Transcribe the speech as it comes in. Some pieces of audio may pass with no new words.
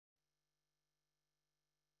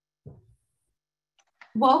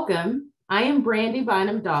Welcome. I am Brandy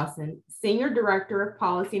Bynum Dawson, Senior Director of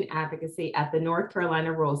Policy and Advocacy at the North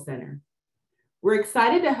Carolina Rural Center. We're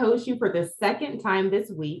excited to host you for the second time this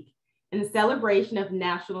week in celebration of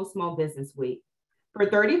National Small Business Week. For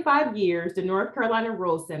 35 years, the North Carolina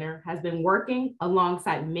Rural Center has been working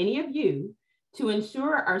alongside many of you to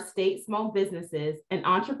ensure our state small businesses and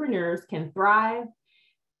entrepreneurs can thrive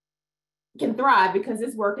because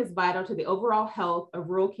this work is vital to the overall health of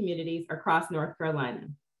rural communities across North Carolina.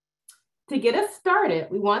 To get us started,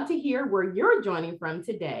 we want to hear where you're joining from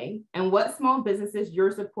today and what small businesses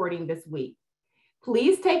you're supporting this week.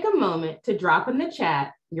 Please take a moment to drop in the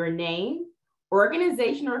chat your name,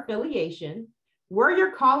 organization or affiliation, where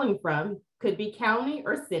you're calling from, could be county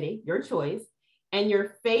or city, your choice, and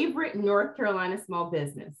your favorite North Carolina small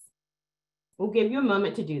business. We'll give you a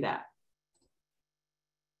moment to do that.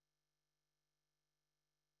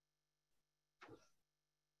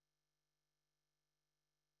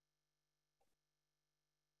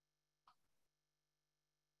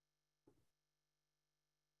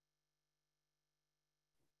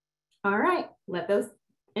 All right, let those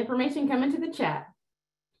information come into the chat.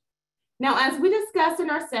 Now, as we discussed in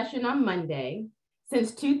our session on Monday,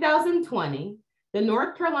 since 2020, the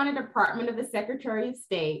North Carolina Department of the Secretary of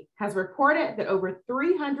State has reported that over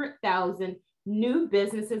 300,000 new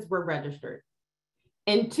businesses were registered.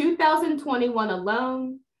 In 2021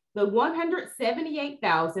 alone, the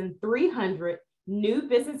 178,300 new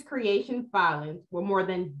business creation filings were more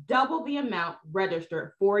than double the amount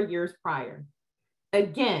registered 4 years prior.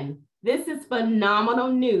 Again, this is phenomenal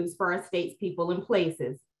news for our state's people and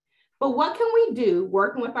places. But what can we do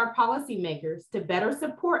working with our policymakers to better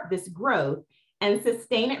support this growth and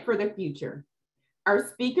sustain it for the future? Our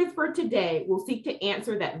speakers for today will seek to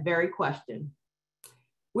answer that very question.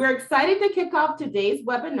 We're excited to kick off today's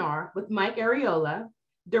webinar with Mike Arriola,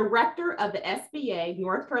 Director of the SBA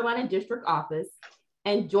North Carolina District Office,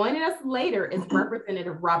 and joining us later is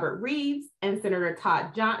Representative Robert Reives and Senator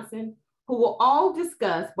Todd Johnson, who will all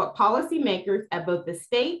discuss what policymakers at both the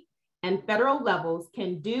state and federal levels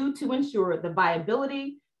can do to ensure the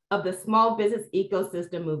viability of the small business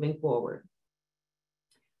ecosystem moving forward.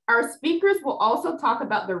 Our speakers will also talk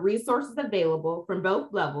about the resources available from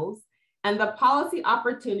both levels and the policy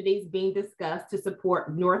opportunities being discussed to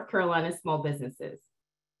support North Carolina small businesses.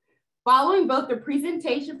 Following both the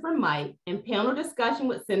presentation from Mike and panel discussion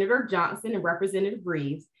with Senator Johnson and Representative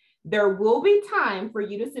Reives, there will be time for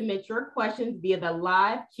you to submit your questions via the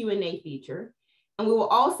live Q&A feature, and we will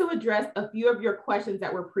also address a few of your questions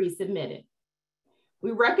that were pre-submitted.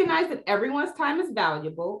 We recognize that everyone's time is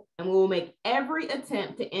valuable, and we will make every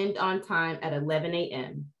attempt to end on time at 11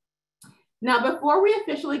 a.m. Now, before we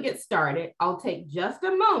officially get started, I'll take just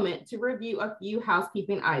a moment to review a few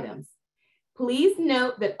housekeeping items. Please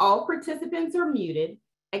note that all participants are muted,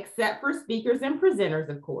 except for speakers and presenters,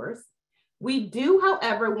 of course. We do,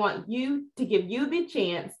 however, want you to give you the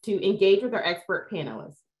chance to engage with our expert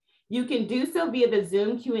panelists. You can do so via the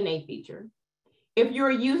Zoom Q&A feature. If you're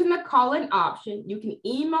using the call-in option, you can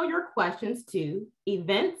email your questions to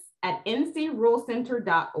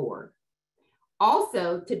events@ncruralcenter.org.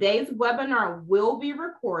 Also, today's webinar will be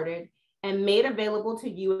recorded and made available to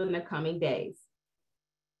you in the coming days.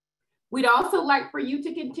 We'd also like for you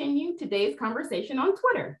to continue today's conversation on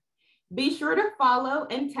Twitter. Be sure to follow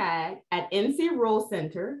and tag at NC Rural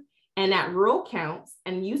Center and at Rural Counts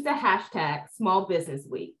and use the hashtag Small Business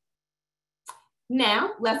Week.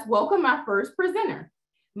 Now, let's welcome our first presenter,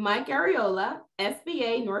 Mike Arriola,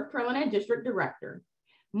 SBA North Carolina District Director.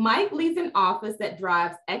 Mike leads an office that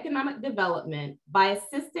drives economic development by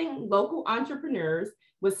assisting local entrepreneurs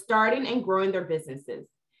with starting and growing their businesses.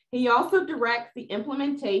 He also directs the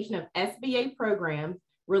implementation of SBA programs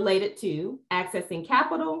related to accessing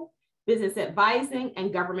capital, business advising,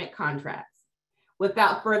 and government contracts.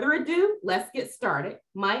 Without further ado, let's get started.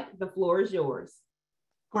 Mike, the floor is yours.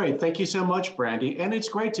 Great, thank you so much, Brandy. And it's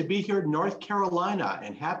great to be here in North Carolina,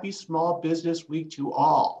 and happy Small Business Week to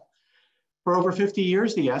all. For over 50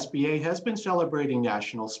 years, the SBA has been celebrating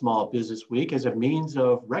National Small Business Week as a means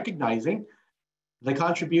of recognizing the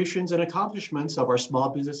contributions and accomplishments of our small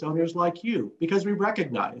business owners like you, because we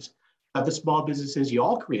recognize that the small businesses you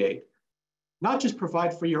all create not just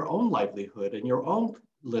provide for your own livelihood and your own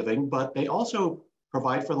living, but they also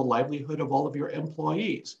provide for the livelihood of all of your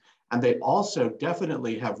employees. And they also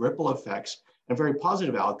definitely have ripple effects and very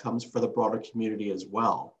positive outcomes for the broader community as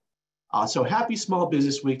well. So happy Small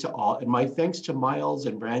Business Week to all, and my thanks to Miles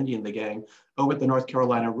and Brandy and the gang over at the North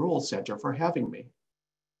Carolina Rural Center for having me.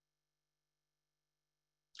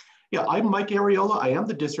 Yeah, I'm Mike Arriola. I am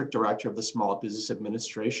the District Director of the Small Business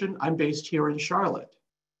Administration. I'm based here in Charlotte.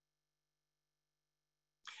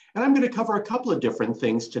 And I'm going to cover a couple of different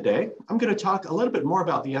things today. I'm going to talk a little bit more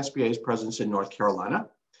about the SBA's presence in North Carolina. I'm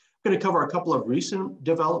going to cover a couple of recent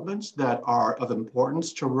developments that are of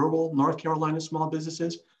importance to rural North Carolina small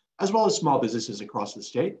businesses, as well as small businesses across the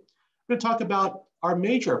state. I'm going to talk about our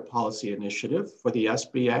major policy initiative for the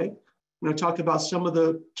SBA. I'm going to talk about some of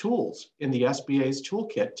the tools in the SBA's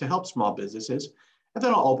toolkit to help small businesses, and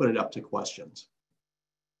then I'll open it up to questions.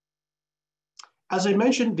 As I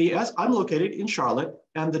mentioned, I'm located in Charlotte,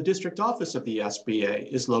 and the district office of the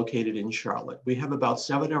SBA is located in Charlotte. We have about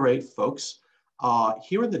 7 or 8 folks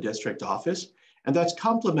here in the district office, and that's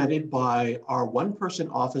complemented by our one-person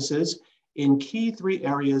offices in key 3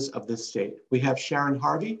 areas of the state. We have Sharon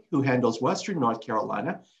Harvey, who handles Western North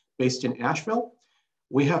Carolina, based in Asheville.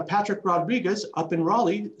 We have Patrick Rodriguez up in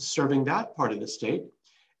Raleigh, serving that part of the state.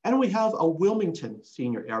 And we have a Wilmington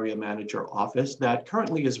Senior Area Manager office that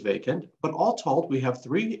currently is vacant, but all told, we have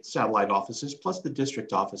 3 satellite offices plus the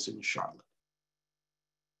district office in Charlotte.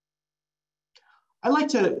 I'd like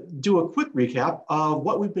to do a quick recap of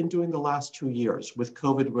what we've been doing the last 2 years with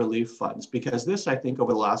COVID relief funds, because this, I think,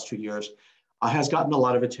 over the last 2 years has gotten a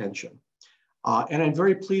lot of attention. And I'm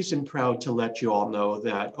very pleased and proud to let you all know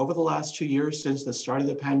that over the last 2 years, since the start of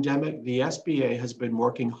the pandemic, the SBA has been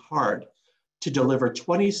working hard to deliver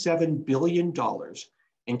 $27 billion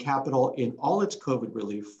in capital in all its COVID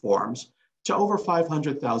relief forms to over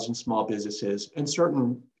 500,000 small businesses and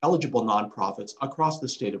certain eligible nonprofits across the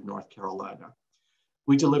state of North Carolina.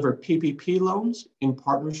 We deliver PPP loans in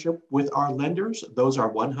partnership with our lenders. Those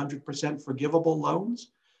are 100% forgivable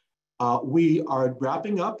loans. We are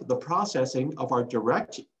wrapping up the processing of our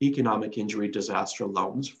direct economic injury disaster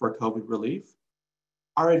loans for COVID relief.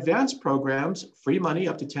 Our advanced programs, free money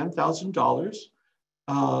up to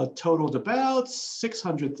 $10,000, totaled about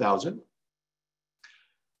 $600,000.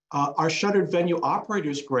 Our shuttered venue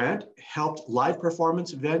operators grant helped live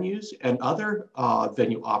performance venues and other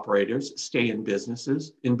venue operators stay in business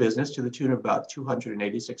to the tune of about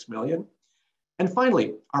 $286 million. And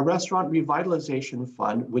finally, our restaurant revitalization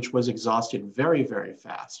fund, which was exhausted very, very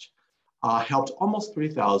fast, helped almost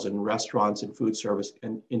 3,000 restaurants and food service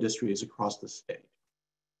and industries across the state.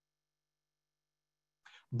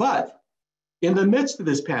 But in the midst of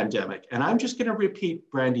this pandemic, and I'm just going to repeat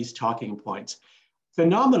Brandy's talking points,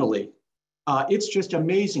 phenomenally, it's just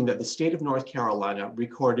amazing that the state of North Carolina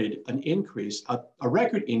recorded an increase, a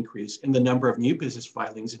record increase in the number of new business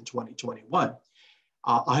filings in 2021,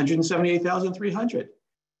 178,300.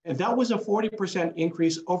 And that was a 40%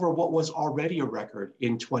 increase over what was already a record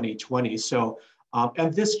in 2020. So,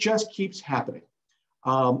 and this just keeps happening.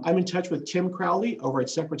 I'm in touch with Tim Crowley over at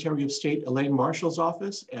Secretary of State Elaine Marshall's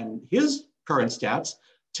office, and his current stats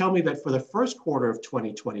tell me that for the first quarter of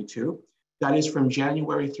 2022, that is from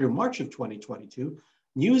January through March of 2022,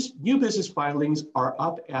 new business filings are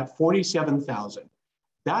up at 47,000.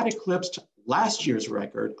 That eclipsed last year's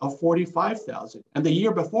record of 45,000. And the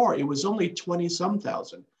year before, it was only 20-some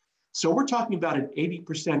thousand. So we're talking about an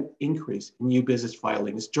 80% increase in new business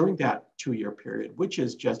filings during that 2-year period, which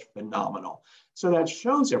is just phenomenal. So that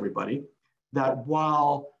shows everybody that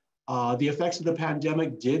while the effects of the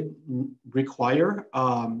pandemic did require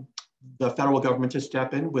the federal government to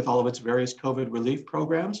step in with all of its various COVID relief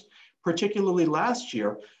programs, particularly last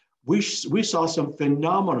year, we saw some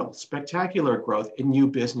phenomenal, spectacular growth in new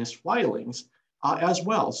business filings as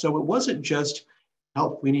well. So it wasn't just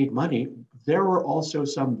help, we need money. There were also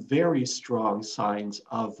some very strong signs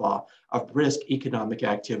of brisk economic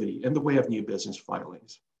activity in the way of new business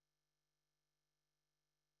filings.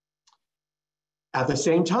 At the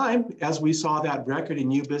same time, as we saw that record in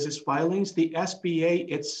new business filings, the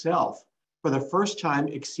SBA itself, for the first time,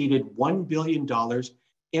 exceeded $1 billion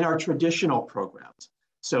in our traditional programs.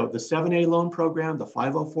 So the 7A loan program, the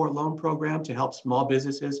 504 loan program to help small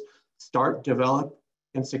businesses start, develop,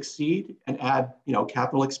 and succeed and add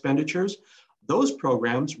capital expenditures, those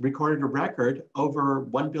programs recorded a record over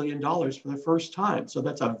 $1 billion for the first time. So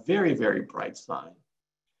that's a very, very bright sign.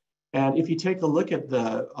 And if you take a look at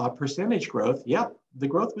the percentage growth, yep, the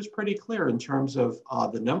growth was pretty clear in terms of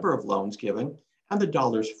the number of loans given and the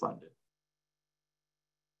dollars funded.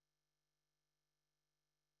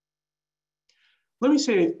 Let me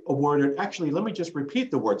say a word, or actually, let me just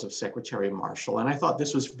repeat the words of Secretary Marshall, and I thought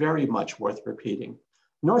this was very much worth repeating.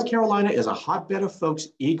 North Carolina is a hotbed of folks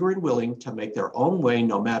eager and willing to make their own way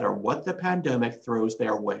no matter what the pandemic throws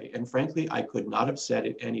their way. And frankly, I could not have said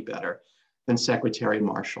it any better than Secretary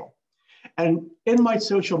Marshall. And in my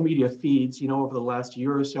social media feeds, over the last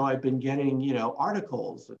year or so, I've been getting,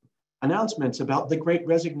 articles, and announcements about the Great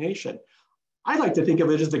Resignation. I like to think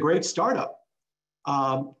of it as the Great Startup.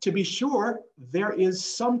 To be sure, there is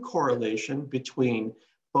some correlation between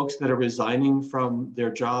folks that are resigning from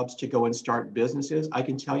their jobs to go and start businesses. I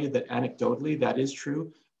can tell you that anecdotally, that is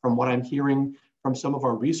true from what I'm hearing from some of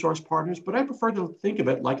our resource partners, but I prefer to think of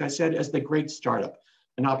it, like I said, as the great startup,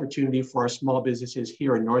 an opportunity for our small businesses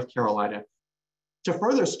here in North Carolina to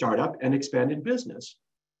further start up and expand in business.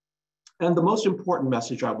 And the most important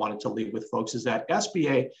message I wanted to leave with folks is that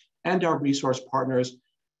SBA and our resource partners,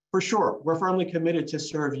 for sure, we're firmly committed to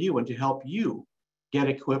serve you and to help you get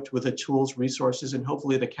equipped with the tools, resources, and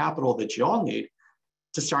hopefully the capital that you all need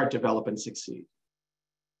to start, develop, and succeed.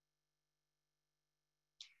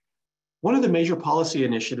 One of the major policy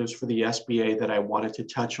initiatives for the SBA that I wanted to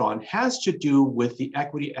touch on has to do with the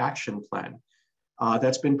Equity Action Plan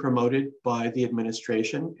that's been promoted by the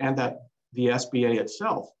administration, and that the SBA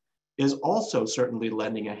itself is also certainly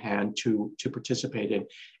lending a hand to participate in.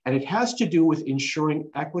 And it has to do with ensuring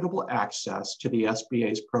equitable access to the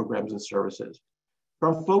SBA's programs and services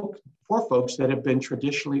for folks that have been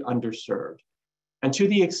traditionally underserved. And to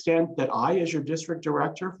the extent that I, as your district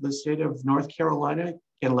director for the state of North Carolina,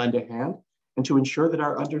 can lend a hand and to ensure that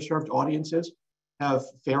our underserved audiences have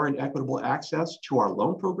fair and equitable access to our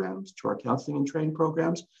loan programs, to our counseling and training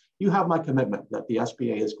programs, you have my commitment that the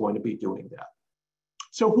SBA is going to be doing that.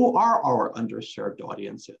 So who are our underserved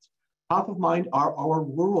audiences? Top of mind are our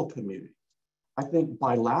rural communities. I think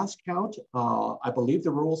by last count, I believe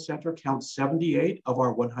the rural center counts 78 of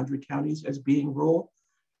our 100 counties as being rural.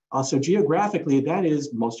 So geographically, that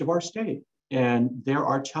is most of our state. And there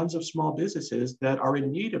are tons of small businesses that are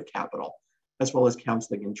in need of capital, as well as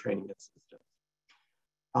counseling and training assistance.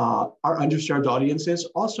 Our underserved audiences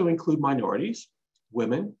also include minorities,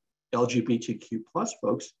 women, LGBTQ+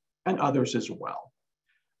 folks, and others as well.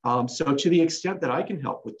 So to the extent that I can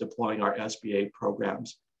help with deploying our SBA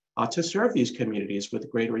programs to serve these communities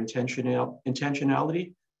with greater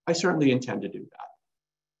intentionality, I certainly intend to do that.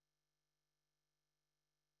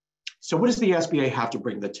 So what does the SBA have to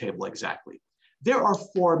bring to the table exactly? There are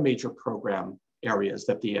 4 major program areas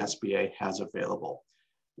that the SBA has available.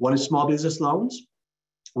 One is small business loans.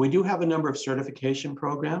 We do have a number of certification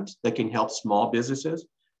programs that can help small businesses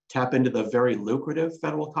tap into the very lucrative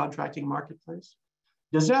federal contracting marketplace.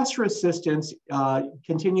 Disaster assistance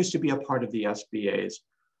continues to be a part of the SBA's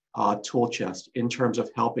tool chest in terms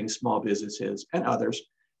of helping small businesses and others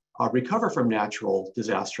recover from natural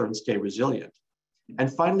disaster and stay resilient.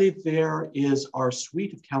 And finally, there is our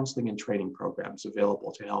suite of counseling and training programs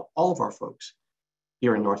available to help all of our folks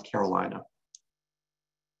here in North Carolina.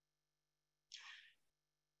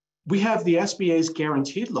 We have the SBA's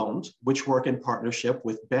guaranteed loans, which work in partnership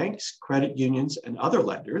with banks, credit unions, and other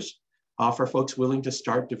lenders for folks willing to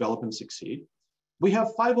start, develop, and succeed. We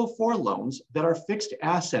have 504 loans that are fixed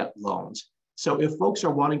asset loans. So if folks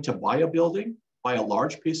are wanting to buy a building, buy a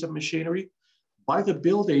large piece of machinery, buy the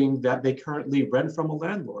building that they currently rent from a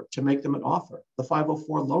landlord to make them an offer, the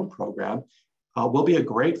 504 loan program will be a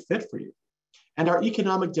great fit for you. And our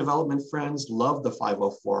economic development friends love the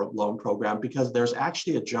 504 loan program because there's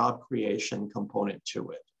actually a job creation component to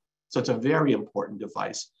it. So it's a very important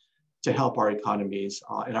device to help our economies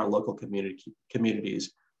and our local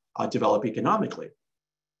communities develop economically.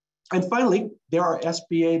 And finally, there are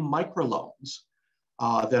SBA microloans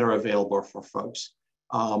that are available for folks.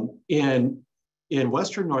 In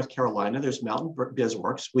Western North Carolina, there's Mountain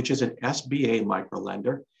BizWorks, which is an SBA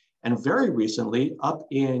microlender. And very recently, up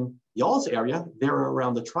in y'all's area, there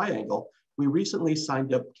around the triangle, we recently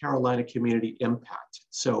signed up Carolina Community Impact.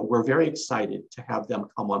 So we're very excited to have them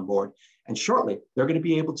come on board. And shortly, they're going to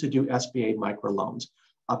be able to do SBA microloans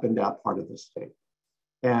up in that part of the state.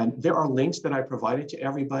 And there are links that I provided to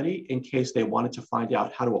everybody in case they wanted to find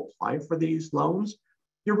out how to apply for these loans.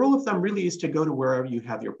 Your rule of thumb really is to go to wherever you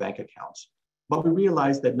have your bank accounts. But we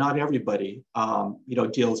realize that not everybody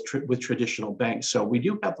deals with traditional banks. So we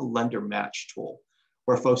do have the lender match tool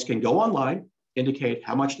where folks can go online, indicate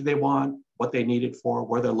how much do they want, what they need it for,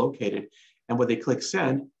 where they're located. And when they click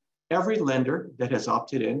send, every lender that has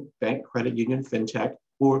opted in, bank, credit union, fintech,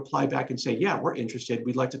 will reply back and say, yeah, we're interested.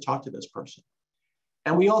 We'd like to talk to this person.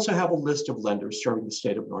 And we also have a list of lenders serving the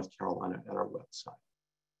state of North Carolina at our website.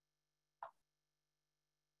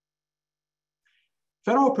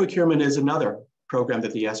 Federal procurement is another program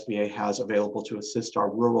that the SBA has available to assist our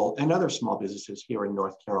rural and other small businesses here in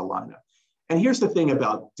North Carolina. And here's the thing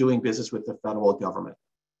about doing business with the federal government.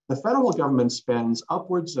 The federal government spends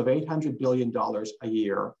upwards of $800 billion a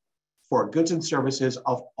year for goods and services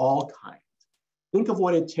of all kinds. Think of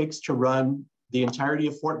what it takes to run the entirety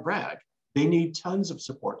of Fort Bragg. They need tons of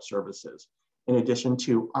support services in addition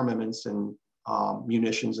to armaments and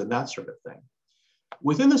munitions and that sort of thing.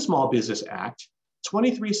 Within the Small Business Act,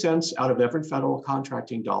 23 cents out of every federal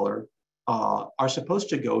contracting dollar are supposed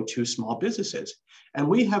to go to small businesses. And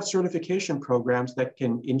we have certification programs that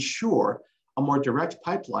can ensure a more direct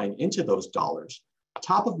pipeline into those dollars.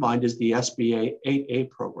 Top of mind is the SBA 8A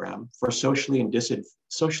program for socially and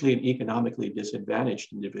economically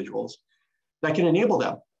disadvantaged individuals that can enable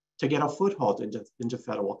them to get a foothold into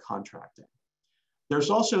federal contracting. There's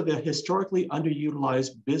also the historically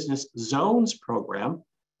underutilized Business Zones program,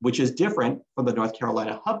 which is different from the North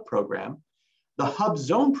Carolina Hub program. The Hub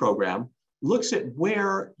Zone program looks at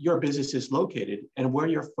where your business is located and where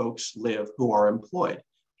your folks live who are employed.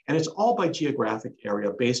 And it's all by geographic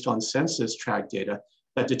area based on census tract data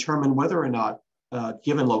that determine whether or not a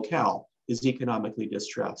given locale is economically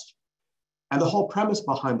distressed. And the whole premise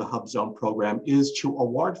behind the Hub Zone program is to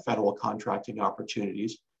award federal contracting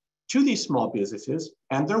opportunities to these small businesses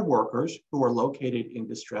and their workers who are located in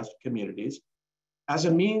distressed communities as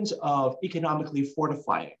a means of economically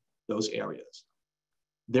fortifying those areas.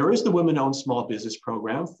 There is the Women-Owned Small Business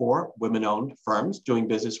Program for women-owned firms doing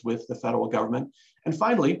business with the federal government. And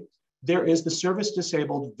finally, there is the Service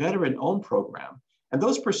Disabled Veteran-Owned Program. And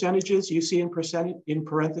those percentages you see in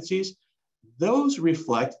parentheses, those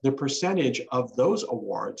reflect the percentage of those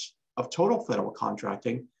awards of total federal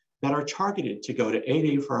contracting that are targeted to go to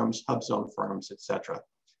 8A firms, Hub Zone firms, et cetera.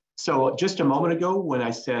 So just a moment ago, when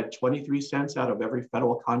I said 23 cents out of every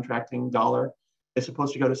federal contracting dollar is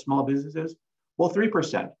supposed to go to small businesses, well,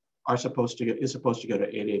 3% is supposed to go to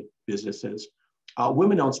 8A businesses.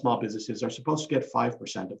 Women-owned small businesses are supposed to get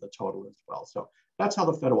 5% of the total as well. So that's how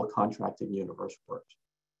the federal contracting universe works.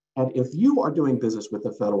 And if you are doing business with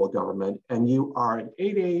the federal government and you are an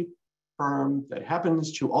 8A firm that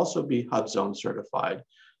happens to also be Hub Zone certified,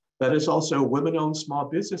 that is also Women-Owned Small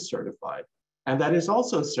Business certified, and that is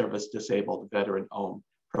also Service Disabled Veteran-Owned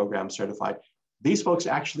Program certified, these folks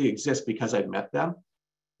actually exist because I met them,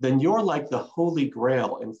 then you're like the holy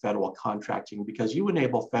grail in federal contracting because you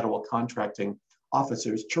enable federal contracting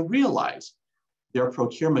officers to realize their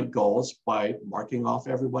procurement goals by marking off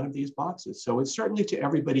every one of these boxes. So it's certainly to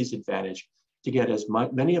everybody's advantage to get as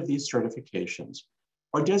many of these certifications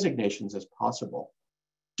or designations as possible.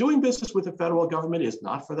 Doing business with the federal government is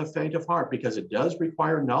not for the faint of heart because it does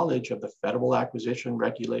require knowledge of the federal acquisition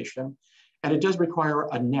regulation, and it does require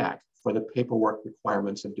a knack for the paperwork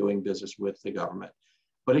requirements of doing business with the government.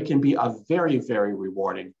 But it can be a very, very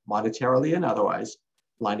rewarding, monetarily and otherwise,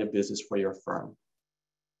 line of business for your firm.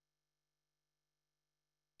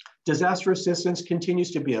 Disaster assistance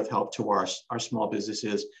continues to be of help to our small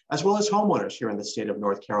businesses, as well as homeowners here in the state of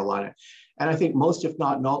North Carolina. And I think most, if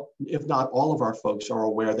not all of our folks are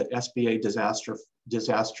aware that SBA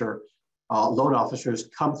disaster loan officers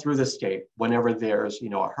come through the state whenever there's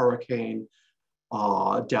a hurricane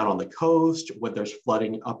down on the coast, when there's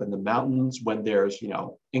flooding up in the mountains, when there's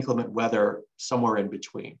inclement weather somewhere in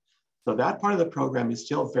between. So that part of the program is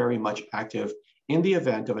still very much active in the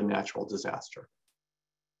event of a natural disaster.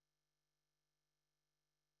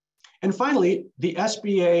 And finally, the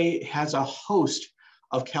SBA has a host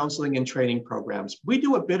of counseling and training programs. We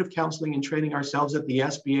do a bit of counseling and training ourselves at the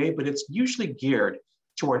SBA, but it's usually geared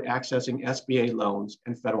toward accessing SBA loans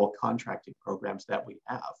and federal contracting programs that we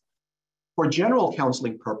have. For general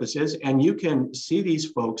counseling purposes, and you can see these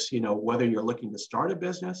folks, whether you're looking to start a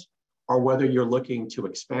business or whether you're looking to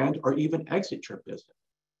expand or even exit your business.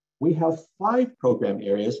 We have 5 program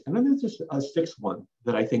areas, and then there's just a 6th one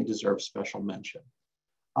that I think deserves special mention.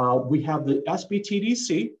 We have the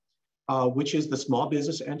SBTDC, which is the Small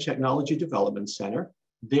Business and Technology Development Center.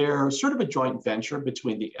 They're sort of a joint venture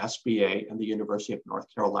between the SBA and the University of North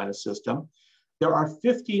Carolina system. There are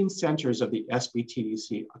 15 centers of the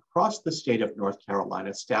SBTDC across the state of North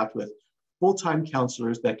Carolina, staffed with full-time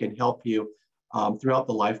counselors that can help you throughout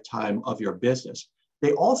the lifetime of your business.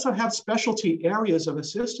 They also have specialty areas of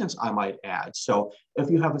assistance, I might add. So if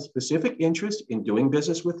you have a specific interest in doing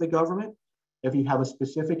business with the government, if you have a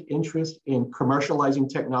specific interest in commercializing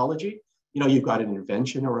technology, you've got an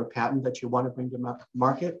invention or a patent that you want to bring to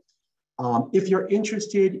market. If you're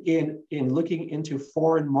interested in looking into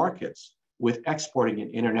foreign markets with exporting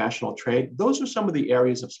and international trade, those are some of the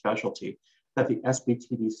areas of specialty that the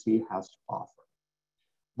SBTDC has to offer.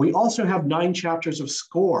 We also have 9 chapters of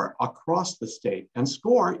SCORE across the state, and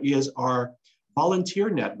SCORE is our volunteer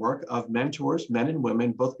network of mentors, men and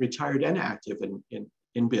women, both retired and active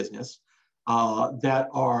in business, that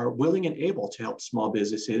are willing and able to help small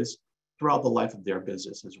businesses throughout the life of their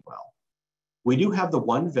business as well. We do have the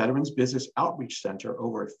one Veterans Business Outreach Center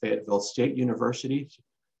over at Fayetteville State University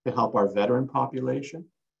to help our veteran population.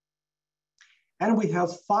 And we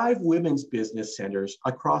have 5 women's business centers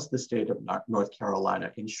across the state of North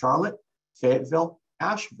Carolina in Charlotte, Fayetteville,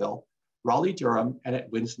 Asheville, Raleigh-Durham, and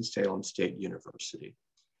at Winston-Salem State University.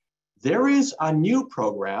 There is a new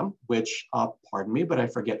program, which, pardon me, but I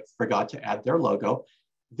forgot to add their logo.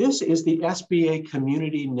 This is the SBA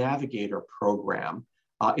Community Navigator Program.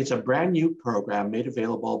 It's a brand new program made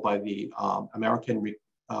available by the American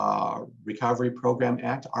Recovery Program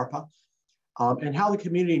Act, ARPA. And how the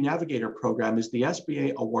Community Navigator Program is the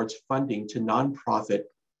SBA awards funding to nonprofit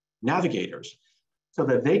navigators so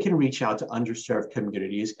that they can reach out to underserved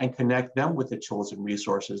communities and connect them with the tools and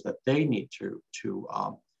resources that they need to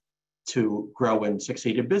grow and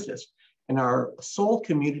succeed in business. And our sole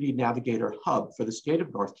Community Navigator hub for the state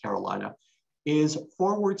of North Carolina is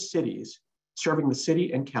Forward Cities, serving the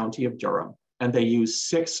city and county of Durham. And they use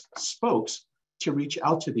 6 spokes to reach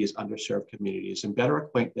out to these underserved communities and better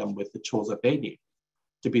acquaint them with the tools that they need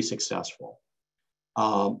to be successful.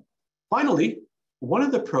 Finally, one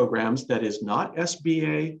of the programs that is not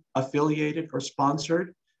SBA affiliated or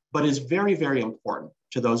sponsored, but is very, very important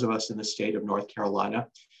to those of us in the state of North Carolina,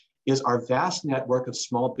 is our vast network of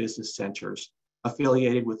small business centers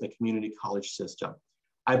affiliated with the community college system.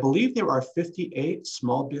 I believe there are 58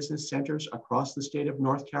 small business centers across the state of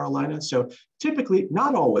North Carolina. So typically,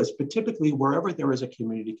 not always, but typically wherever there is a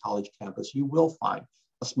community college campus, you will find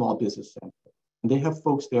a small business center. And they have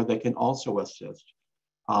folks there that can also assist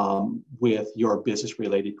with your business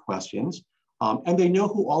related questions. And they know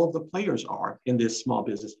who all of the players are in this small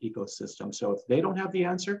business ecosystem. So if they don't have the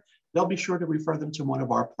answer, they'll be sure to refer them to one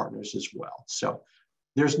of our partners as well. So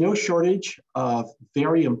there's no shortage of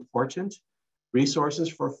very important resources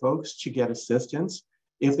for folks to get assistance.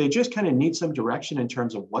 If they just kind of need some direction in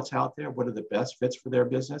terms of what's out there, what are the best fits for their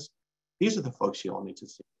business, these are the folks you all need to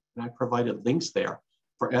see. And I provided links there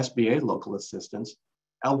for SBA local assistance,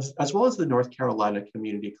 as well as the North Carolina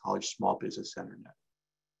Community College Small Business Center Net.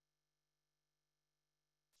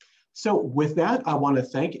 So with that, I want to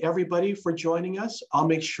thank everybody for joining us. I'll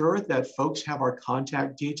make sure that folks have our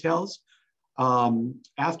contact details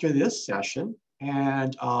after this session,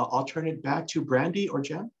 and I'll turn it back to Brandy or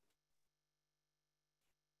Jen.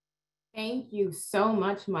 Thank you so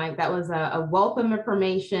much, Mike. That was a wealth of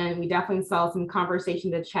information. We definitely saw some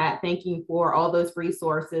conversation in the chat. Thank you for all those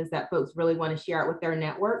resources that folks really want to share it with their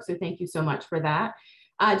network. So thank you so much for that.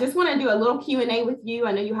 I just want to do a little Q&A with you.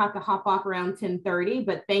 I know you have to hop off around 10:30,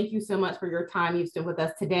 but thank you so much for your time you've spent with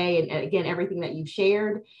us today. And again, everything that you've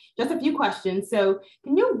shared. Just a few questions. So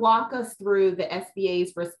can you walk us through the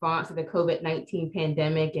SBA's response to the COVID-19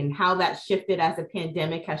 pandemic and how that shifted as the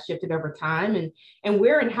pandemic has shifted over time, and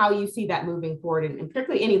where and how you see that moving forward, and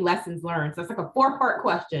particularly any lessons learned? So it's like a 4-part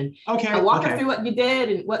question. Okay. So walk us through what you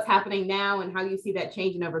did and what's happening now and how you see that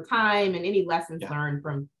changing over time and any lessons learned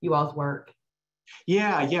from you all's work.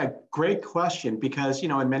 Yeah, great question, because,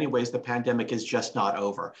 in many ways, the pandemic is just not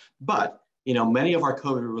over. But, many of our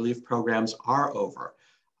COVID relief programs are over.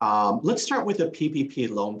 Let's start with the PPP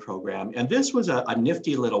loan program. And this was a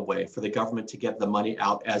nifty little way for the government to get the money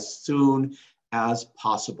out as soon as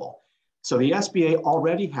possible. So the SBA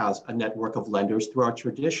already has a network of lenders through our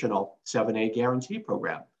traditional 7A guarantee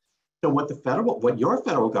program. So what your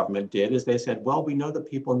federal government did is they said, well, we know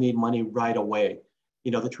that people need money right away.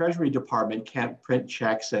 The Treasury Department can't print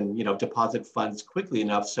checks and, deposit funds quickly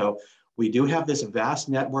enough. So we do have this vast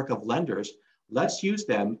network of lenders. Let's use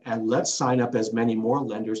them and let's sign up as many more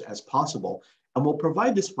lenders as possible. And we'll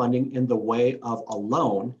provide this funding in the way of a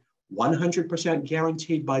loan, 100%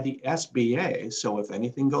 guaranteed by the SBA. So if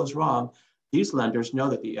anything goes wrong, these lenders know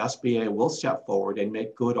that the SBA will step forward and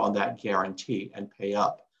make good on that guarantee and pay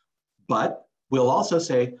up. But we'll also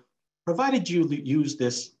say, provided you use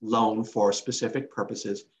this loan for specific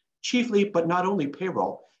purposes, chiefly, but not only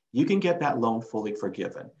payroll, you can get that loan fully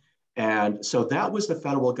forgiven. And so that was the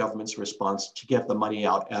federal government's response to get the money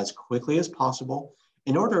out as quickly as possible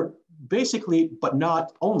in order, basically, but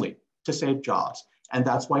not only, to save jobs. And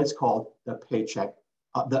that's why it's called the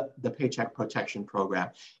Paycheck Protection Program.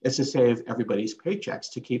 It's to save everybody's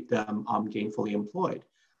paychecks to keep them gainfully employed.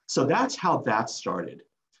 So that's how that started.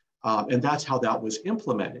 And that's how that was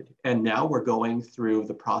implemented. And now we're going through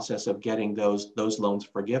the process of getting those loans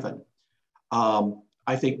forgiven.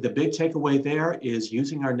 I think the big takeaway there is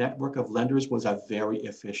using our network of lenders was a very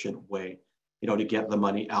efficient way, to get the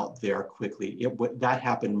money out there quickly. That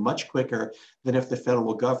happened much quicker than if the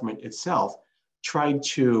federal government itself tried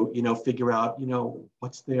to, figure out,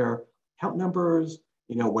 what's their account numbers,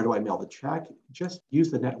 where do I mail the check? Just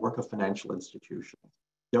use the network of financial institutions.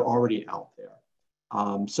 They're already out there.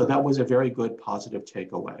 So that was a very good positive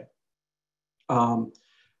takeaway.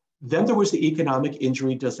 Then there was the Economic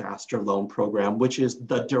Injury Disaster Loan Program, which is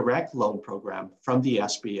the direct loan program from the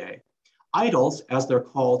SBA. EIDLs, as they're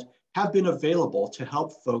called, have been available to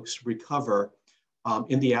help folks recover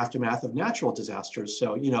in the aftermath of natural disasters.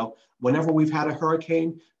 So, whenever we've had a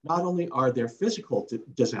hurricane, not only are there physical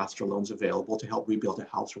disaster loans available to help rebuild a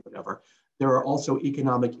house or whatever, there are also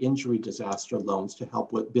economic injury disaster loans to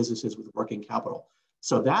help with businesses with working capital.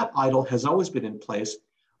 So that EIDL has always been in place.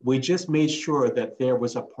 We just made sure that there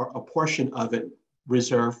was a portion of it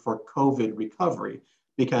reserved for COVID recovery,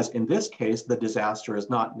 because in this case, the disaster is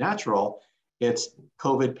not natural, it's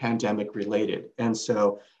COVID pandemic related. And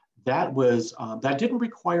so that was, that didn't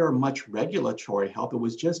require much regulatory help. It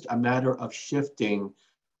was just a matter of shifting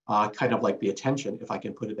kind of like the attention, if I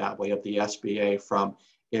can put it that way, of the SBA from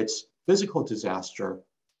its physical disaster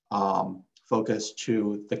focus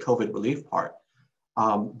to the COVID relief part.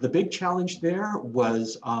 The big challenge there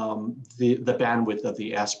was the bandwidth of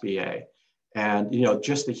the SBA, and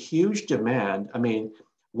just the huge demand. I mean,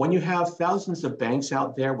 when you have thousands of banks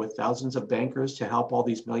out there with thousands of bankers to help all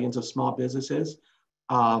these millions of small businesses,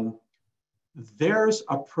 there's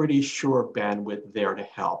a pretty sure bandwidth there to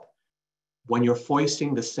help. When you're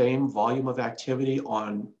foisting the same volume of activity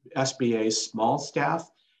on SBA's small staff,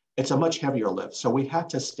 it's a much heavier lift. So we had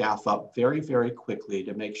to staff up very, very quickly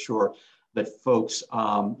to make sure that folks,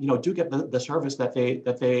 do get the service that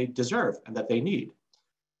they deserve and that they need.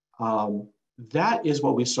 That is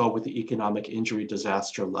what we saw with the economic injury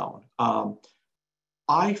disaster loan.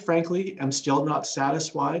 I frankly am still not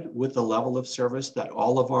satisfied with the level of service that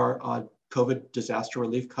all of our COVID disaster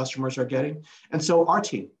relief customers are getting. And so our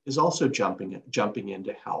team is also jumping in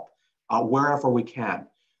to help wherever we can.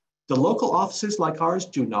 The local offices like ours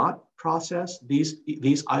do not process these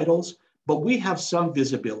EIDLs, but we have some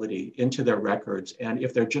visibility into their records. And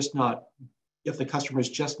if the customer is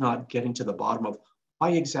just not getting to the bottom of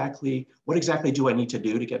what exactly do I need to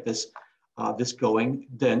do to get this going,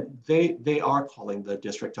 then they are calling the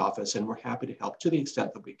district office, and we're happy to help to the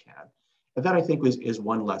extent that we can. And that, I think, is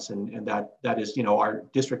one lesson, and that is, our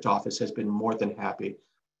district office has been more than happy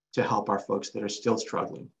to help our folks that are still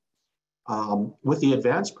struggling. With the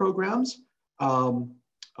advanced programs,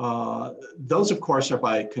 those, of course, are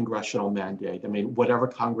by congressional mandate. I mean, whatever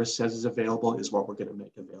Congress says is available is what we're going to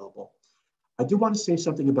make available. I do want to say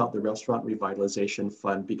something about the Restaurant Revitalization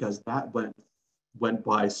Fund, because that went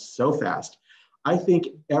by so fast. I think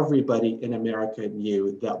everybody in America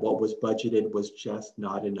knew that what was budgeted was just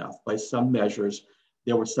not enough. By some measures,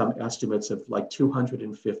 there were some estimates of like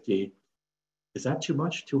 250, is that too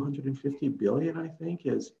much? 250 billion, I think,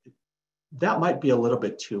 that might be a little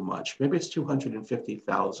bit too much. Maybe it's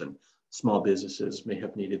 250,000 small businesses may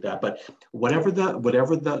have needed that. But whatever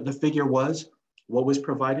the figure was, what was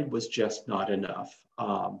provided was just not enough.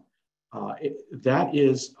 That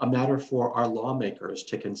is a matter for our lawmakers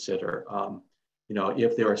to consider.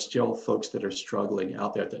 If there are still folks that are struggling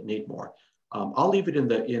out there that need more, I'll leave it in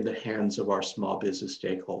the hands of our small business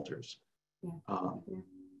stakeholders,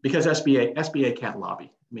 because SBA can't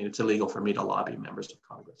lobby. I mean, it's illegal for me to lobby members of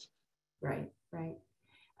Congress. Right.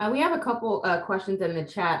 We have a couple questions in the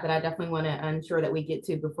chat that I definitely want to ensure that we get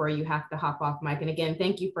to before you have to hop off, Mike. And again,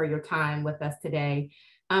 thank you for your time with us today.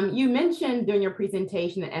 You mentioned during your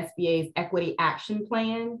presentation the SBA's Equity Action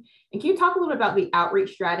Plan. And can you talk a little bit about the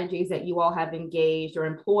outreach strategies that you all have engaged or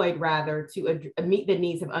employed, rather, to meet the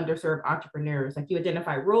needs of underserved entrepreneurs? Like, you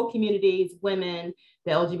identify rural communities, women,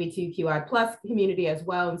 the LGBTQI plus community as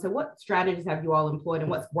well. And so what strategies have you all employed, and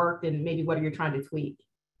what's worked, and maybe what are you trying to tweak?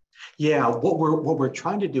 Yeah, what we're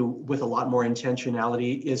trying to do with a lot more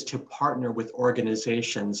intentionality is to partner with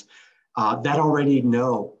organizations that already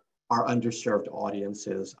know our underserved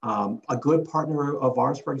audiences. A good partner of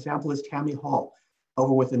ours, for example, is Tammy Hall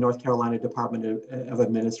over with the North Carolina Department of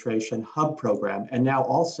Administration HUB program, and now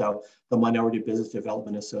also the Minority Business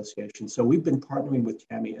Development Association. So we've been partnering with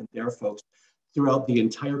Tammy and their folks throughout the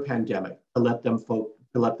entire pandemic to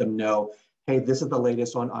let them know, hey, this is the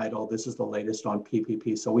latest on EIDL, this is the latest on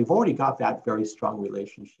PPP. So we've already got that very strong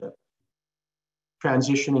relationship.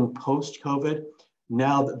 Transitioning post-COVID,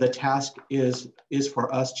 now the task is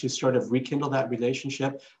for us to sort of rekindle that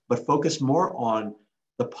relationship, but focus more on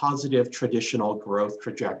the positive traditional growth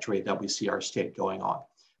trajectory that we see our state going on.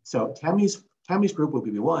 So Tammy's group will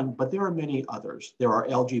be one, but there are many others. There are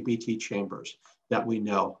LGBT chambers that we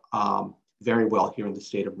know very well here in the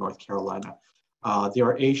state of North Carolina. There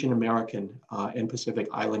are Asian American and Pacific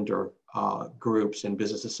Islander groups and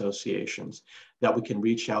business associations that we can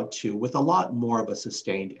reach out to with a lot more of a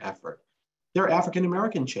sustained effort. There are African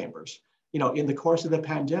American chambers. In the course of the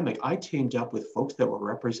pandemic, I teamed up with folks that were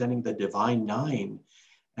representing the Divine Nine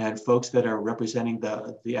and folks that are representing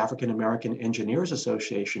the African American Engineers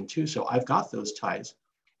Association too. So I've got those ties.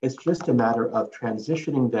 It's just a matter of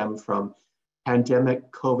transitioning them from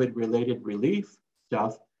pandemic COVID-related relief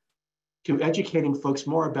stuff, to educating folks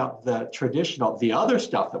more about the other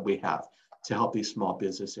stuff that we have to help these small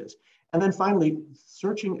businesses. And then finally,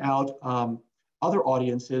 searching out other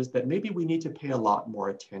audiences that maybe we need to pay a lot more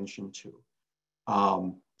attention to.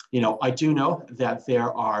 I do know that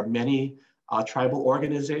there are many tribal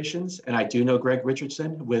organizations, and I do know Greg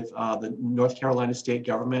Richardson with the North Carolina state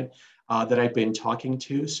government that I've been talking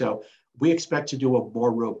to. So we expect to do a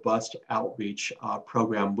more robust outreach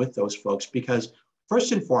program with those folks, because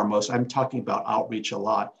first and foremost, I'm talking about outreach a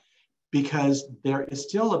lot because there is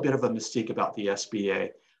still a bit of a mystique about the SBA.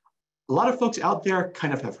 A lot of folks out there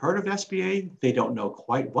kind of have heard of SBA. They don't know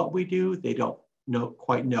quite what we do. They don't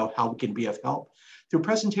quite know how we can be of help. Through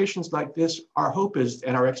presentations like this, our hope is,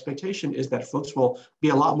 and our expectation is, that folks will be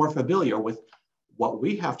a lot more familiar with what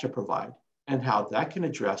we have to provide and how that can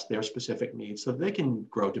address their specific needs so they can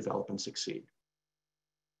grow, develop, and succeed.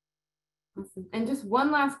 Awesome. And just one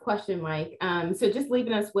last question, Mike. So just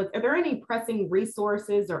leaving us with, are there any pressing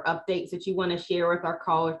resources or updates that you want to share with our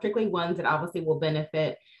callers, particularly ones that obviously will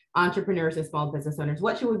benefit entrepreneurs and small business owners?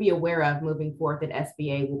 What should we be aware of moving forward that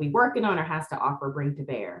SBA will be working on or has to offer, bring to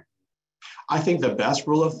bear? I think the best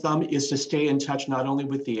rule of thumb is to stay in touch not only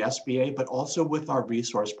with the SBA, but also with our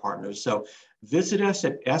resource partners. So visit us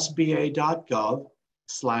at sba.gov/NC,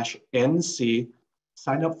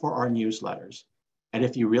 sign up for our newsletters. And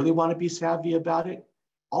if you really want to be savvy about it,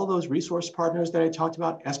 all those resource partners that I talked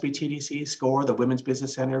about, SBTDC, SCORE, the Women's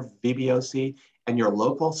Business Center, VBOC, and your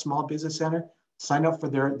local small business center, sign up for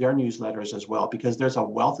their newsletters as well, because there's a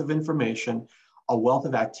wealth of information, a wealth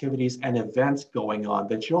of activities and events going on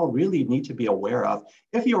that you'll really need to be aware of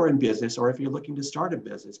if you're in business or if you're looking to start a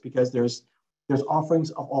business, because there's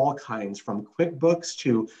offerings of all kinds, from QuickBooks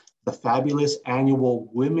to the fabulous annual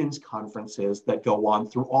women's conferences that go on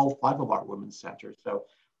through all 5 of our women's centers. So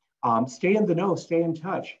stay in the know, stay in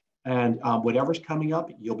touch, and whatever's coming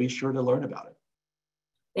up, you'll be sure to learn about it.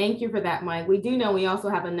 Thank you for that, Mike. We do know we also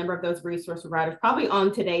have a number of those resource providers probably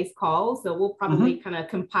on today's call. So we'll probably kind of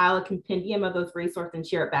compile a compendium of those resources and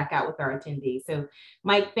share it back out with our attendees. So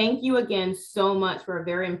Mike, thank you again so much for a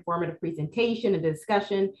very informative presentation and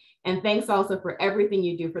discussion. And thanks also for everything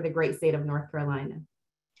you do for the great state of North Carolina.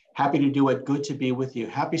 Happy to do it. Good to be with you.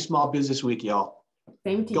 Happy Small Business Week, y'all.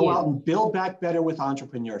 Same to you. Go out and build back better with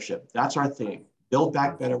entrepreneurship. That's our theme. Build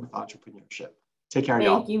back better with entrepreneurship. Take care,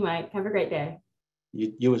 y'all. Thank you, Mike. Have a great day.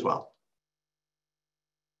 You as well.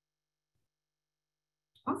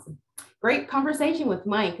 Awesome. Great conversation with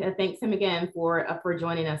Mike. Thanks him again for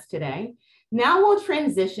joining us today. Now we'll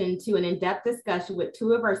transition to an in-depth discussion with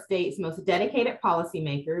 2 of our state's most dedicated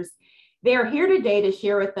policymakers. They are here today to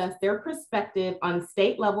share with us their perspective on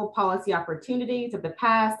state-level policy opportunities of the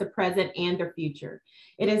past, the present, and the future.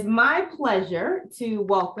 It is my pleasure to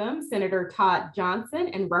welcome Senator Todd Johnson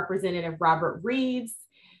and Representative Robert Reives.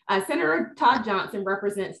 Senator Todd Johnson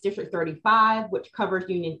represents District 35, which covers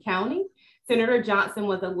Union County. Senator Johnson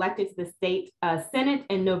was elected to the state Senate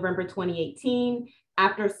in November 2018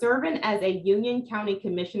 after serving as a Union County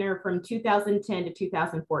Commissioner from 2010 to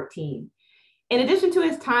 2014. In addition to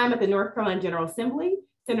his time at the North Carolina General Assembly,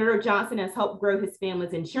 Senator Johnson has helped grow his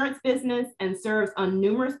family's insurance business and serves on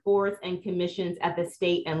numerous boards and commissions at the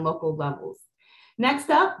state and local levels. Next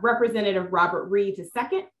up, Representative Robert Reives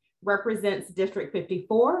II represents District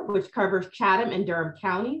 54, which covers Chatham and Durham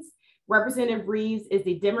counties. Representative Reives is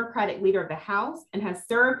the Democratic leader of the House and has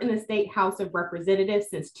served in the State House of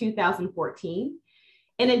Representatives since 2014.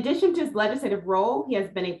 In addition to his legislative role, he has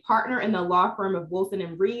been a partner in the law firm of Wilson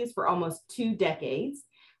and Reives for almost 2 decades.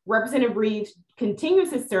 Representative Reives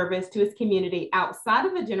continues his service to his community outside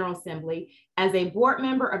of the General Assembly as a board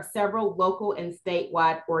member of several local and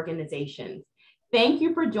statewide organizations. Thank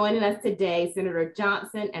you for joining us today, Senator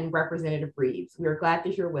Johnson and Representative Reives. We are glad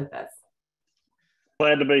that you're with us.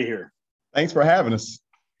 Glad to be here. Thanks for having us.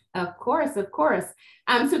 Of course, of course.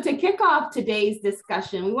 So to kick off today's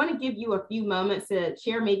discussion, we want to give you a few moments to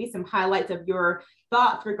share maybe some highlights of your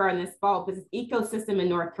thoughts regarding the small business ecosystem in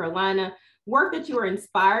North Carolina, work that you are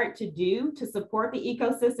inspired to do to support the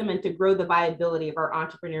ecosystem and to grow the viability of our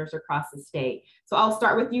entrepreneurs across the state. So I'll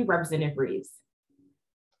start with you, Representative Reives.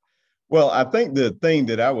 Well, I think the thing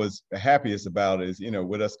that I was happiest about is,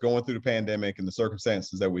 with us going through the pandemic and the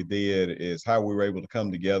circumstances that we did, is how we were able to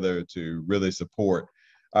come together to really support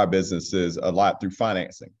our businesses a lot through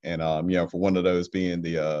financing. And, for one of those being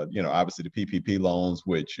the, obviously the PPP loans,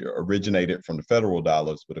 which originated from the federal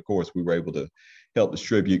dollars, but of course we were able to help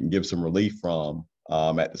distribute and give some relief from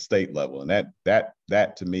at the state level. And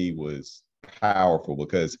that to me was powerful,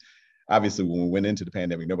 because obviously when we went into the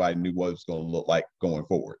pandemic, nobody knew what it was going to look like going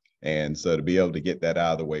forward. And so to be able to get that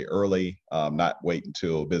out of the way early, not wait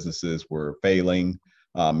until businesses were failing,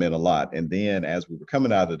 meant a lot. And then as we were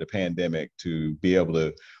coming out of the pandemic, to be able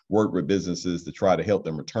to work with businesses to try to help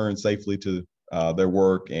them return safely to their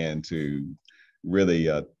work and to really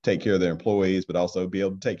take care of their employees, but also be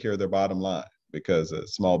able to take care of their bottom line, because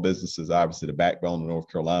small businesses are obviously the backbone of North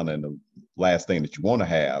Carolina, and the last thing that you want to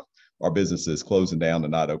have are businesses closing down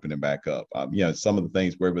and not opening back up. Some of the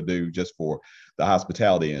things we're able to do just for the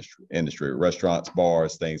hospitality industry, restaurants,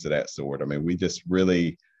 bars, things of that sort. I mean, we just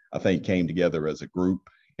really, I think, came together as a group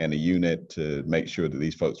and a unit to make sure that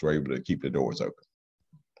these folks were able to keep the doors open.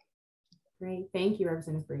 Great, thank you,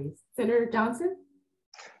 Representative Reives. Senator Johnson?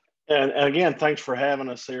 And again, thanks for having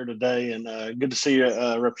us here today, and good to see you,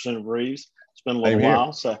 Representative Reives. It's been a little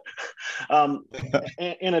while. So,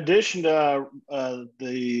 in addition to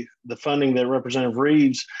the funding that Representative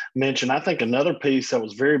Reives mentioned, I think another piece that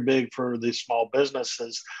was very big for these small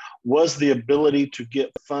businesses was the ability to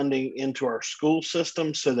get funding into our school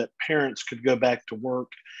system so that parents could go back to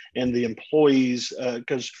work, and the employees,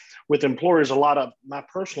 because with employers, a lot of my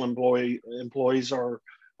personal employees are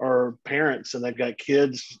parents, and they've got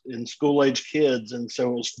kids and school-age kids, and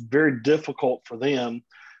so it was very difficult for them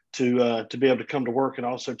to be able to come to work and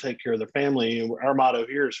also take care of their family. And our motto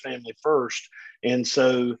here is family first, and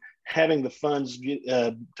so having the funds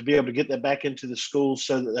to be able to get that back into the schools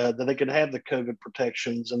so that they could have the COVID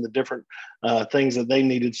protections and the different things that they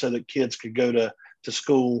needed so that kids could go to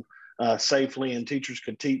school safely and teachers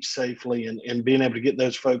could teach safely, and being able to get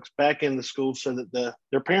those folks back in the school so that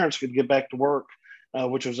their parents could get back to work,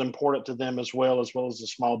 which was important to them as well as the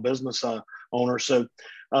small business owner. So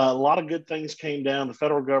a lot of good things came down. The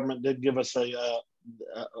federal government did give us a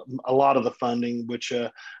lot of the funding, which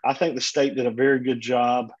I think the state did a very good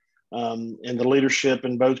job. And the leadership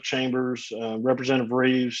in both chambers, Representative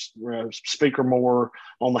Reives, Speaker Moore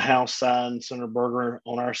on the House side, and Senator Berger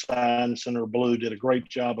on our side, and Senator Blue did a great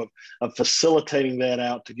job of facilitating that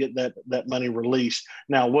out to get that money released.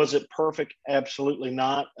 Now, was it perfect? Absolutely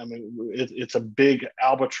not. I mean, it's a big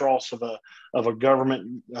albatross of a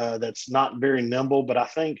government that's not very nimble, but I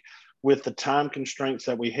think with the time constraints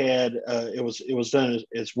that we had, it was done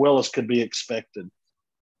as well as could be expected.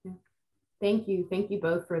 Thank you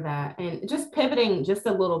both for that. And just pivoting just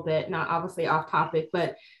a little bit, not obviously off topic,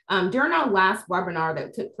 but during our last webinar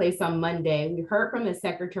that took place on Monday, we heard from the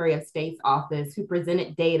Secretary of State's office, who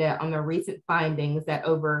presented data on the recent findings that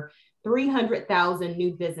over 300,000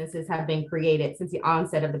 new businesses have been created since the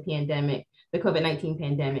onset of the pandemic, the COVID-19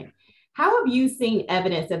 pandemic. How have you seen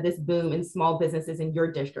evidence of this boom in small businesses in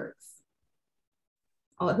your districts?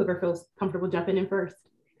 I'll let whoever feels comfortable jumping in first.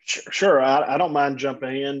 Sure. I don't mind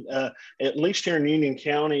jumping in. At least here in Union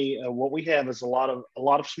County, what we have is a lot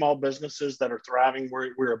of small businesses that are thriving.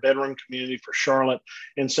 We're a bedroom community for Charlotte,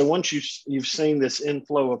 and so once you've seen this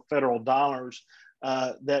inflow of federal dollars,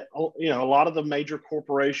 that a lot of the major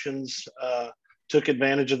corporations took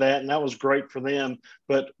advantage of that, and that was great for them.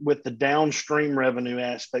 But with the downstream revenue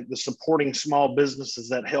aspect, the supporting small businesses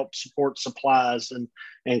that help support supplies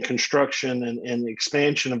and construction and the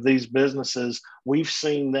expansion of these businesses, we've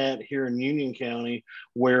seen that here in Union County,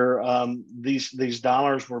 where these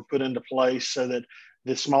dollars were put into place so that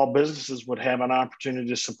the small businesses would have an opportunity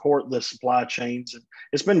to support the supply chains. And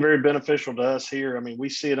it's been very beneficial to us here. I mean, we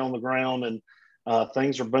see it on the ground, and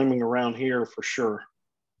things are booming around here for sure.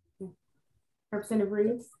 Representative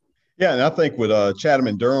Reives? Yeah, and I think with Chatham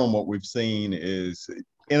and Durham, what we've seen is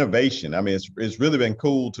innovation. I mean, it's really been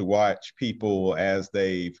cool to watch people as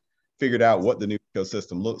they've figured out what the new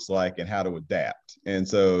ecosystem looks like and how to adapt. And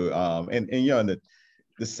so, and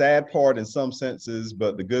the sad part in some senses,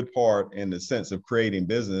 but the good part in the sense of creating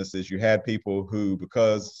business is you had people who,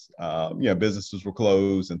 because businesses were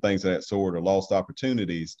closed and things of that sort, or lost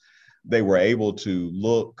opportunities, they were able to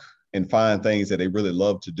look and find things that they really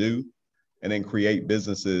love to do, and then create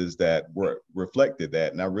businesses that reflected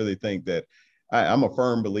that. And I really think that I'm a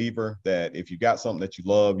firm believer that if you got something that you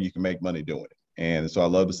love, you can make money doing it. And so I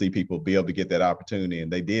love to see people be able to get that opportunity.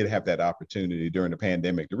 And they did have that opportunity during the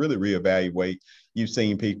pandemic to really reevaluate. You've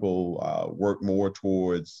seen people work more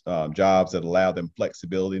towards jobs that allow them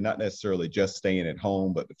flexibility, not necessarily just staying at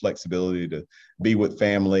home, but the flexibility to be with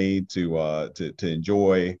family, to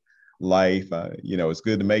enjoy life. It's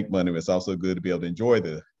good to make money, but it's also good to be able to enjoy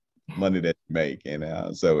the money that you make.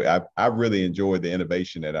 And so I really enjoyed the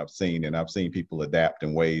innovation that I've seen, and I've seen people adapt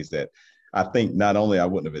in ways that I think not only I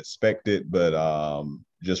wouldn't have expected, but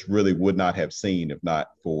just really would not have seen if not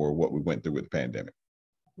for what we went through with the pandemic.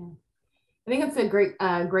 I think it's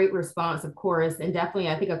a great response, of course, and definitely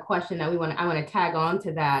I think a question that I want to tag on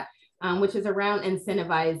to that. which is around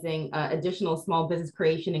incentivizing additional small business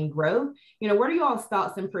creation and growth. What are you all's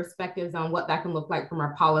thoughts and perspectives on what that can look like from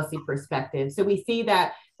our policy perspective? So we see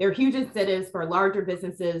that there are huge incentives for larger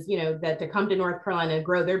businesses, that to come to North Carolina and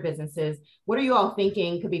grow their businesses. What are you all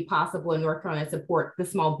thinking could be possible in North Carolina to support the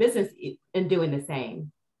small business in doing the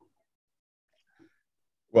same?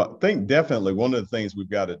 Well, I think definitely one of the things we've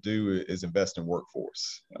got to do is invest in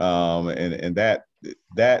workforce, and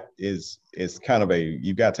that is kind of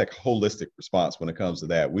you've got to take a holistic response when it comes to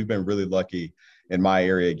that. We've been really lucky in my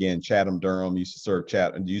area. Again, Chatham, Durham used to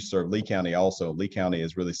serve Lee County also. Lee County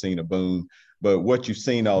has really seen a boom. But what you've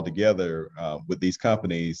seen all together with these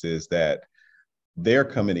companies is that they're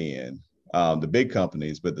coming in, the big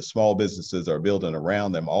companies, but the small businesses are building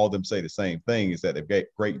around them. All of them say the same thing, is that they've got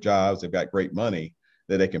great jobs, they've got great money,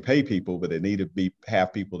 that they can pay people, but they need to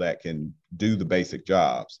have people that can do the basic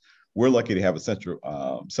jobs. We're lucky to have a Central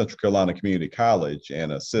Carolina Community College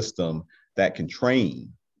and a system that can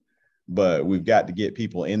train, but we've got to get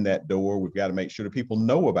people in that door. We've got to make sure that people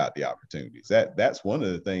know about the opportunities. That's one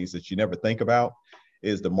of the things that you never think about,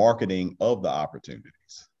 is the marketing of the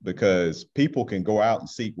opportunities, because people can go out and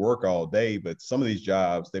seek work all day, but some of these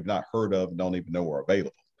jobs they've not heard of and don't even know are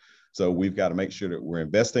available. So we've got to make sure that we're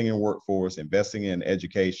investing in workforce, investing in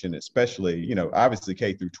education, especially, obviously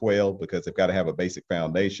K through 12, because they've got to have a basic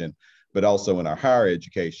foundation, but also in our higher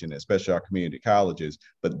education, especially our community colleges,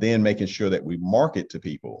 but then making sure that we market to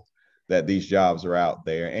people that these jobs are out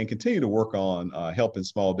there, and continue to work on helping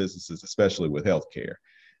small businesses, especially with healthcare.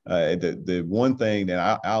 The one thing that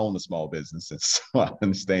I own a small business, and so I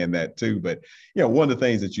understand that too. But one of the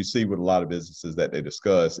things that you see with a lot of businesses that they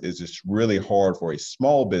discuss is it's really hard for a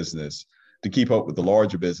small business to keep up with the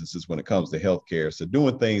larger businesses when it comes to healthcare. So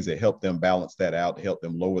doing things that help them balance that out, to help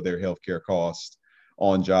them lower their healthcare costs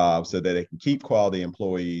on jobs, so that they can keep quality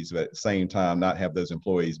employees, but at the same time not have those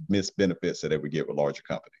employees miss benefits that they would get with larger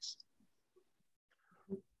companies.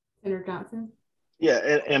 Senator Johnson.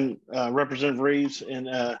 Yeah, and Representative Reives,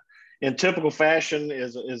 in typical fashion,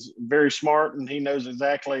 is very smart, and he knows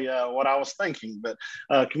exactly what I was thinking. But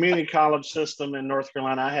community college system in North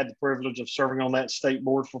Carolina, I had the privilege of serving on that state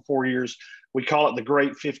board for 4 years. We call it the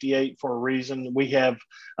Great 58 for a reason. We have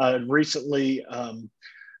recently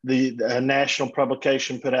the national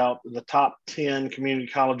publication put out the top 10 community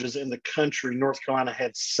colleges in the country. North Carolina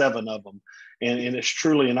had 7 of them. And it's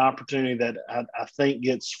truly an opportunity that I think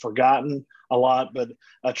gets forgotten a lot, but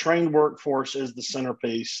a trained workforce is the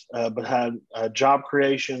centerpiece behind job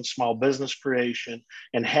creation, small business creation,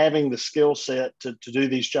 and having the skill set to do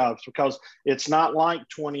these jobs, because it's not like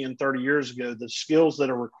 20 and 30 years ago. The skills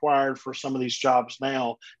that are required for some of these jobs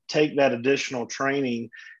now take that additional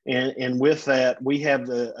training. And with that, we have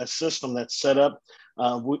a system that's set up.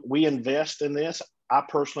 We invest in this. I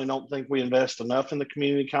personally don't think we invest enough in the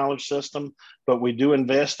community college system, but we do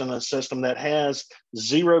invest in a system that has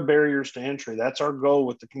 0 barriers to entry. That's our goal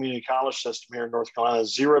with the community college system here in North Carolina,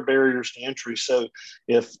 0 barriers to entry. So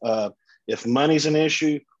if money's an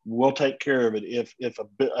issue, we'll take care of it. If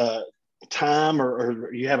time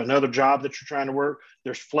or you have another job that you're trying to work,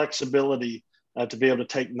 there's flexibility to be able to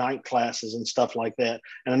take night classes and stuff like that.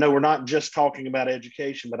 And I know we're not just talking about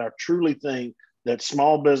education, but I truly think that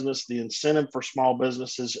small business, the incentive for small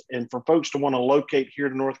businesses and for folks to want to locate here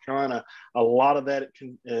to North Carolina, a lot of that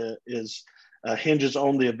hinges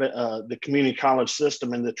on the community college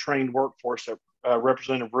system and the trained workforce that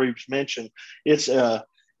Representative Reives mentioned.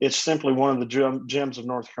 It's simply one of the gems of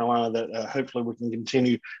North Carolina that hopefully we can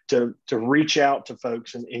continue to reach out to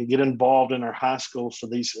folks and get involved in our high schools, so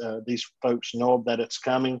these folks know that it's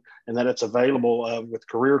coming and that it's available with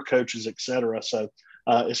career coaches, et cetera. So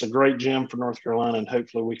it's a great gem for North Carolina, and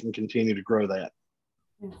hopefully we can continue to grow that.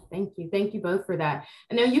 Thank you. Thank you both for that.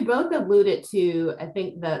 I know you both alluded to, I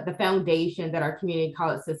think, the foundation that our community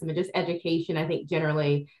college system and just education, I think,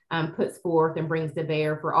 generally puts forth and brings to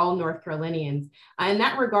bear for all North Carolinians. In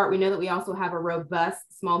that regard, we know that we also have a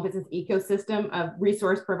robust small business ecosystem of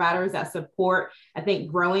resource providers that support, I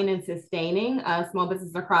think, growing and sustaining small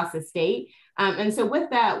businesses across the state. And so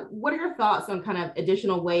with that, what are your thoughts on kind of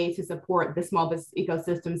additional ways to support the small business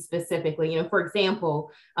ecosystem specifically? For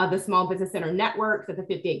example, the Small Business Center networks at the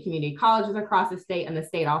 58 community colleges across the state and the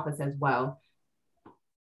state office as well.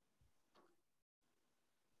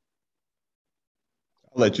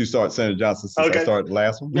 I'll let you start, Senator Johnson, since I started the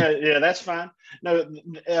last one. Yeah, that's fine. No,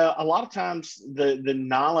 a lot of times the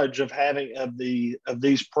knowledge of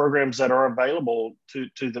these programs that are available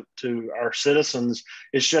to our citizens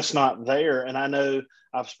is just not there. And I know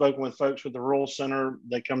I've spoken with folks with the Rural Center.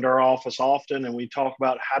 They come to our office often, and we talk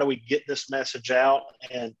about how do we get this message out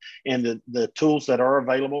and the tools that are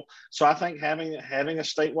available. So I think having a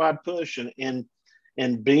statewide push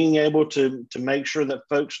and being able to make sure that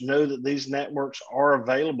folks know that these networks are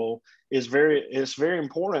available is very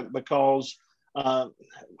important, because I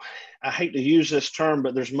hate to use this term,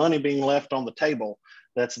 but there's money being left on the table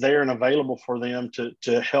that's there and available for them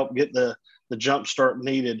to help get the jump start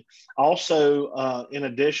needed. Also, in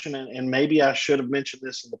addition, and maybe I should have mentioned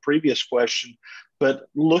this in the previous question, but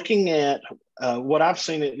looking at what I've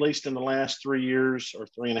seen, at least in the last 3 years or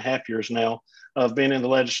 3.5 years now of being in the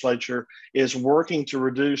legislature, is working to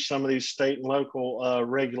reduce some of these state and local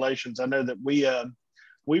regulations. I know that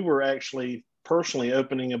we were actually personally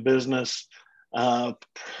opening a business, I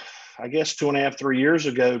guess 2.5, 3 years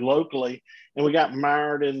ago locally, and we got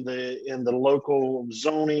mired in the local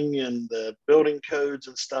zoning and the building codes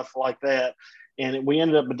and stuff like that. And we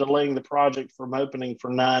ended up delaying the project from opening for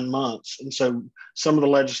 9 months. And so some of the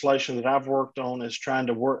legislation that I've worked on is trying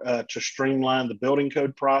to work to streamline the building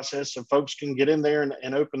code process so folks can get in there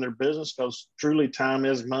and open their business, because truly time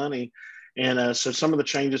is money. And so some of the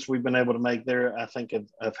changes we've been able to make there, I think,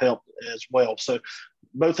 have helped as well. So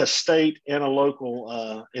both a state and a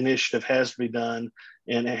local initiative has to be done,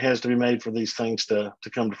 and it has to be made for these things to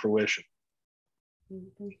come to fruition.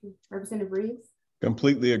 Thank you. Representative Reives?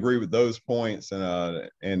 Completely agree with those points,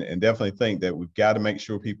 and definitely think that we've got to make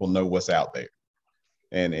sure people know what's out there.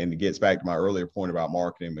 And it gets back to my earlier point about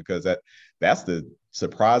marketing, because that's the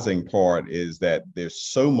surprising part, is that there's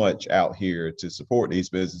so much out here to support these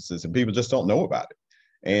businesses and people just don't know about it.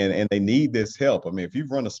 And they need this help. I mean, if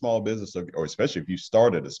you've run a small business, or especially if you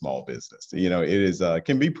started a small business, it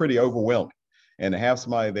can be pretty overwhelming. And to have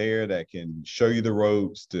somebody there that can show you the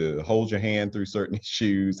ropes, to hold your hand through certain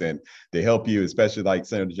issues, and to help you, especially like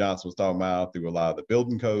Senator Johnson was talking about, through a lot of the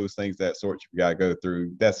building codes, things that sort you've got to go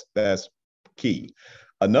through, that's key.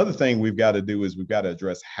 Another thing we've got to do is we've got to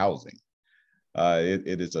address housing.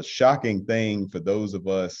 It is a shocking thing for those of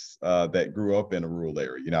us that grew up in a rural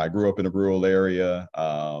area. I grew up in a rural area,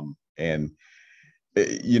 and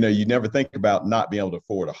you never think about not being able to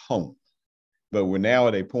afford a home. But we're now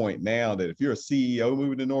at a point now that if you're a CEO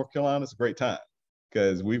moving to North Carolina, it's a great time,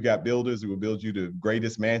 because we've got builders who will build you the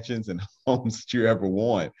greatest mansions and homes that you ever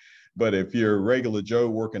want. But if you're a regular Joe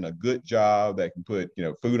working a good job that can put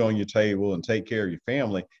food on your table and take care of your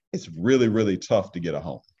family, it's really, really tough to get a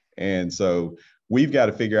home. And so we've got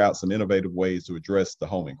to figure out some innovative ways to address the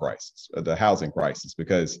housing crisis,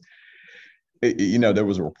 because there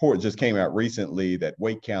was a report just came out recently that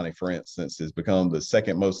Wake County, for instance, has become the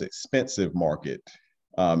second most expensive market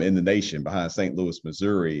in the nation, behind St. Louis,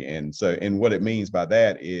 Missouri. And what it means by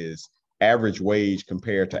that is average wage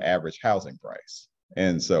compared to average housing price,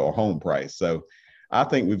 or home price. So I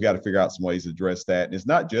think we've got to figure out some ways to address that. And it's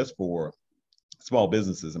not just for small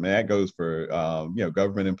businesses. I mean, that goes for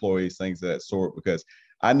government employees, things of that sort, because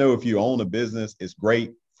I know if you own a business, it's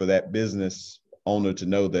great for that business owner to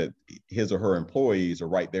know that his or her employees are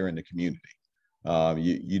right there in the community.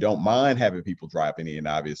 You don't mind having people driving in,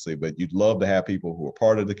 obviously, but you'd love to have people who are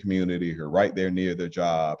part of the community, who are right there near their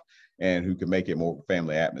job, and who can make it more of a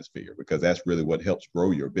family atmosphere, because that's really what helps grow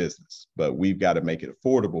your business. But we've got to make it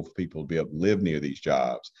affordable for people to be able to live near these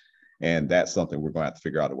jobs. And that's something we're going to have to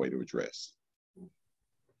figure out a way to address.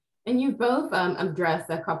 And you both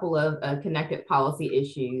addressed a couple of connected policy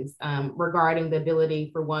issues regarding the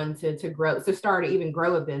ability for one to start or even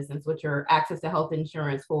grow a business, which are access to health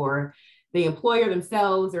insurance for the employer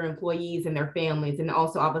themselves, their employees and their families, and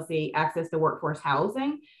also obviously access to workforce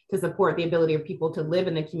housing to support the ability of people to live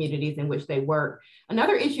in the communities in which they work.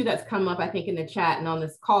 Another issue that's come up, I think, in the chat and on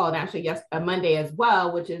this call, and actually Monday as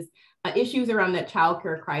well, which is issues around that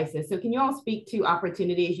childcare crisis. So can you all speak to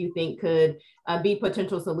opportunities you think could be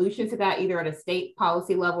potential solutions to that, either at a state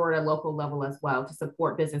policy level or at a local level as well, to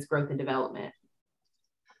support business growth and development?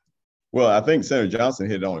 Well, I think Senator Johnson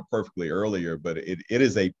hit on it perfectly earlier, but it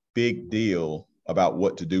is a big deal about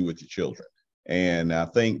what to do with your children. And I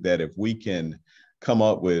think that if we can come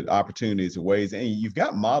up with opportunities and ways, and you've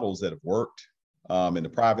got models that have worked in the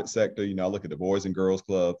private sector, I look at the Boys and Girls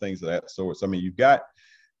Club, things of that sort. So, I mean, you've got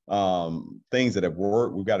things that have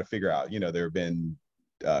worked. We've got to figure out, there have been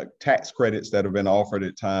tax credits that have been offered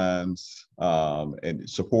at times, and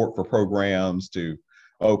support for programs to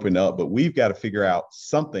open up, but we've got to figure out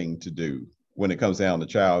something to do when it comes down to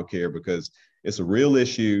childcare, because It's a real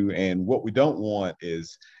issue. And what we don't want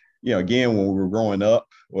is, you know, again, when we were growing up,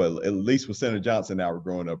 well, at least with Senator Johnson now we're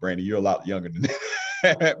growing up, Brandy, you're a lot younger than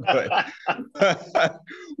that. But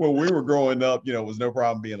when we were growing up, you know, it was no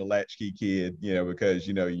problem being a latchkey kid, you know, because,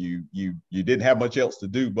 you know, you didn't have much else to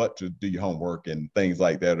do but to do your homework and things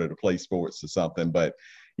like that, or to play sports or something. But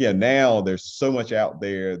yeah, now there's so much out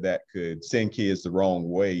there that could send kids the wrong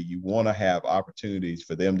way. You want to have opportunities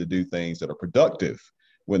for them to do things that are productive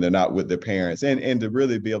when they're not with their parents, and to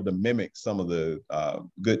really be able to mimic some of the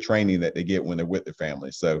good training that they get when they're with their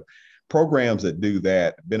families. So programs that do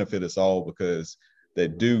that benefit us all, because they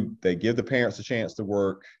give the parents a chance to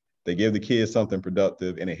work, they give the kids something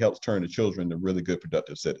productive, and it helps turn the children to really good,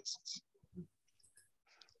 productive citizens.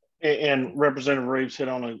 And Representative Reives hit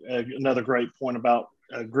on another great point about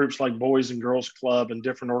groups like Boys and Girls Club and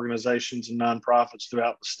different organizations and nonprofits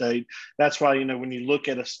throughout the state. That's why, you know, when you look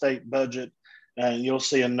at a state budget, and you'll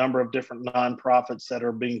see a number of different nonprofits that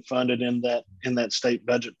are being funded in that state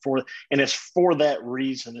budget and it's for that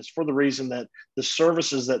reason. It's for the reason that the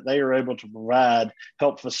services that they are able to provide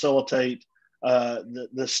help facilitate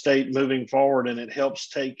the state moving forward, and it helps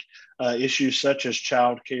take issues such as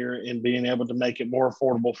childcare and being able to make it more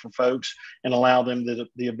affordable for folks and allow them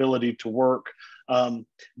the ability to work.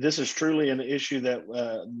 This is truly an issue that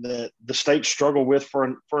the state struggled with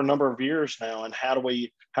for a number of years now. And how do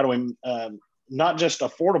we not just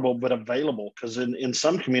affordable, but available, because in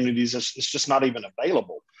some communities, it's just not even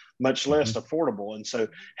available, much less affordable. And so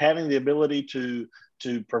having the ability to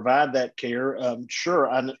provide that care, sure,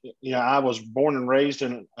 I was born and raised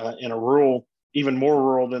in a rural, even more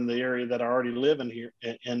rural than the area that I already live in here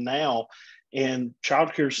and now, and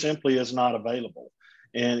childcare simply is not available.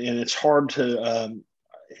 And it's hard to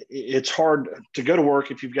go to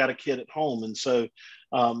work if you've got a kid at home. And so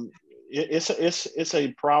it's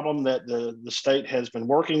a problem that the state has been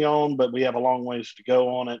working on, but we have a long ways to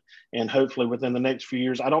go on it. And hopefully within the next few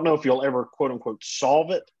years, I don't know if you'll ever quote unquote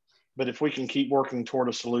solve it, but if we can keep working toward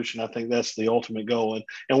a solution, I think that's the ultimate goal.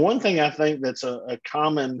 And one thing I think that's a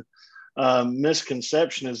common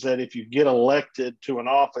misconception is that if you get elected to an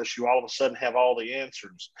office, you all of a sudden have all the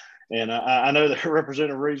answers. And I know that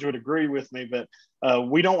Representative Reives would agree with me, but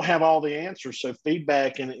we don't have all the answers. So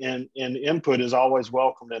feedback and input is always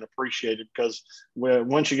welcomed and appreciated, because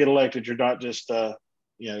once you get elected, you're not just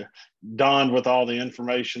donned with all the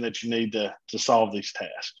information that you need to solve these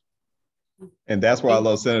tasks. And that's why I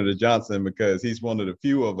love Senator Johnson, because he's one of the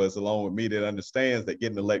few of us, along with me, that understands that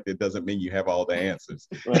getting elected doesn't mean you have all the answers.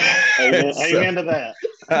 Amen to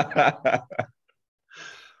that.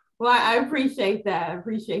 Well, I appreciate that.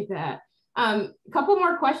 A couple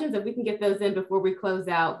more questions, if we can get those in before we close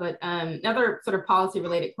out. But another sort of policy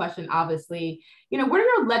related question, obviously, what are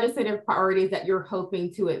your legislative priorities that you're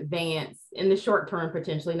hoping to advance in the short term,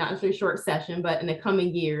 potentially, not necessarily short session, but in the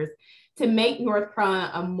coming years, to make North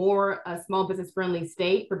Carolina a more small business friendly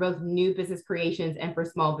state for both new business creations and for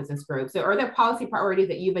small business growth? So are there policy priorities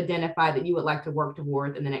that you've identified that you would like to work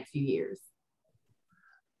towards in the next few years?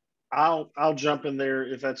 I'll jump in there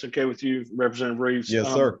if that's okay with you, Representative Reives. Yes,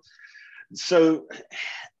 sir. So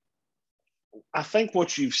I think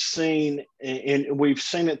what you've seen, and we've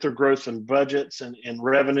seen it through growth in budgets and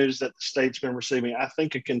revenues that the state's been receiving, I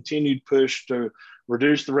think a continued push to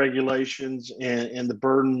reduce the regulations and the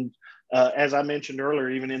burden, as I mentioned earlier,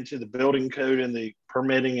 even into the building code and the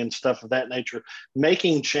permitting and stuff of that nature,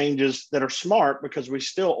 making changes that are smart, because we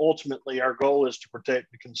still ultimately, our goal is to protect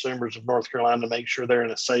the consumers of North Carolina, to make sure they're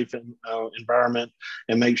in a safe environment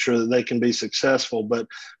and make sure that they can be successful. But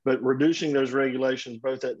reducing those regulations,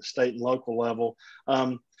 both at the state and local level.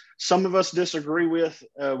 Some of us disagree with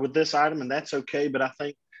this item, and that's okay. But I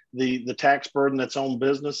think the tax burden that's on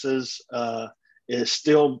businesses it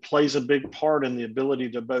still plays a big part in the ability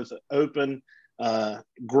to both open,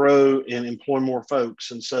 grow, and employ more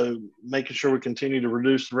folks. And so making sure we continue to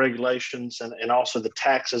reduce the regulations and also the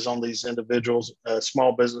taxes on these individuals,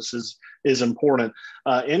 small businesses, is important.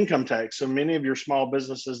 Income tax. So many of your small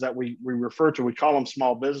businesses that we refer to, we call them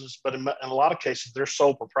small business, but in a lot of cases, they're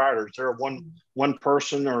sole proprietors. They're one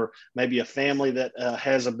person or maybe a family that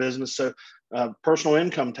has a business. So personal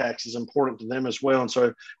income tax is important to them as well. And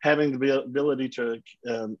so having the ability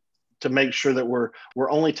to make sure that we're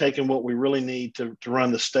only taking what we really need to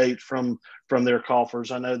run the state from their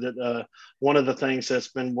coffers. I know that one of the things that's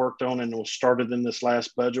been worked on and was started in this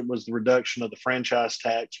last budget was the reduction of the franchise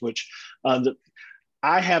tax, which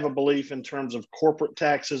I have a belief in terms of corporate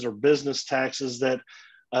taxes or business taxes that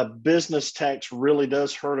a business tax really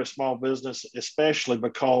does hurt a small business, especially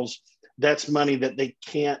because that's money that they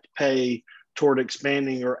can't pay toward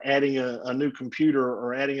expanding or adding a new computer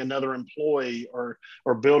or adding another employee or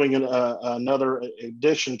building another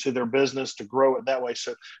addition to their business to grow it that way.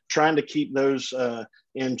 So trying to keep those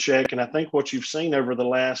in check. And I think what you've seen over the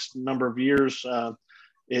last number of years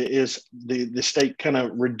is the state kind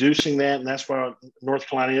of reducing that. And that's why North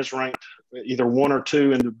Carolina is ranked either 1 or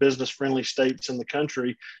 2 in the business friendly states in the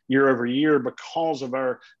country year over year because of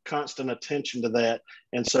our constant attention to that.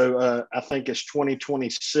 And so I think it's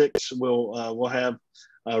 2026, we'll have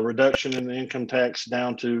a reduction in the income tax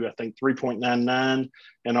down to, I think, 3.99,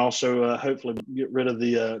 and also hopefully get rid of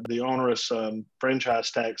the onerous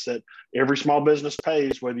franchise tax that every small business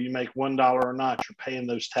pays, whether you make $1 or not, you're paying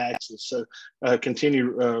those taxes. So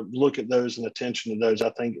continue look at those and attention to those,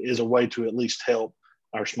 I think, is a way to at least help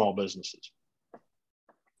our small businesses.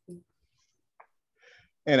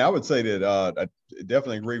 And I would say that I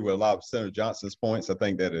definitely agree with a lot of Senator Johnson's points. I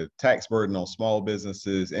think that a tax burden on small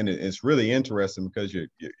businesses, and it's really interesting because you're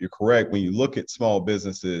correct. When you look at small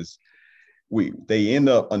businesses, they end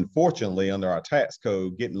up, unfortunately, under our tax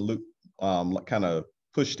code, getting kind of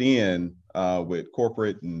pushed in with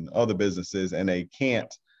corporate and other businesses, and they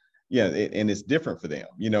can't. Yeah, and it's different for them.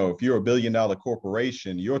 If you're $1 billion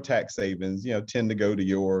corporation, your tax savings, tend to go to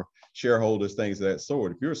your shareholders, things of that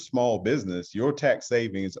sort. If you're a small business, your tax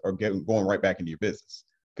savings are going right back into your business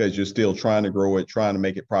because you're still trying to grow it, trying to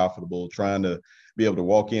make it profitable, trying to be able to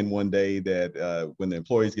walk in one day that when the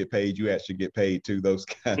employees get paid, you actually get paid too, those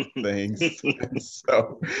kind of things.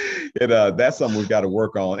 So that's something we've got to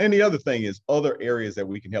work on. And the other thing is other areas that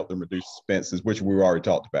we can help them reduce expenses, which we've already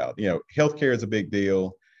talked about. Healthcare is a big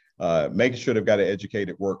deal. Making sure they've got an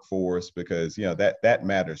educated workforce because that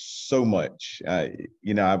matters so much.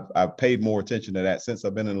 I've paid more attention to that since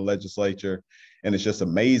I've been in the legislature, and it's just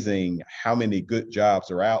amazing how many good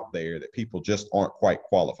jobs are out there that people just aren't quite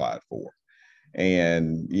qualified for.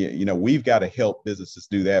 And we've got to help businesses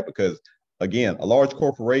do that because, again, a large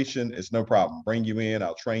corporation is no problem. Bring you in,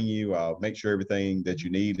 I'll train you, I'll make sure everything that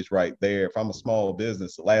you need is right there. If I'm a small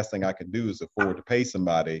business, the last thing I can do is afford to pay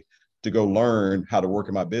somebody to go learn how to work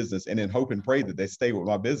in my business and then hope and pray that they stay with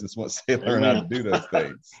my business once they learn how to do those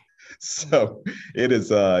things. So it is,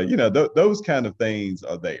 those kind of things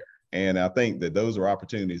are there. And I think that those are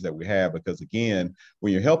opportunities that we have because, again,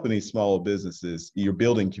 when you're helping these small businesses, you're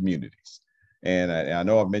building communities. And I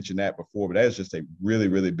know I've mentioned that before, but that's just a really,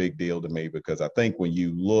 really big deal to me because I think when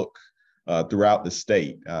you look throughout the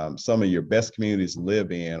state, some of your best communities to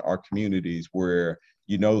live in are communities where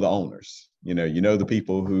the owners. The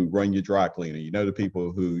people who run your dry cleaner, the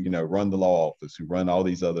people who, run the law office, who run all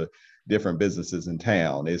these other different businesses in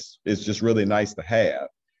town. It's just really nice to have.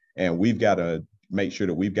 And we've got to make sure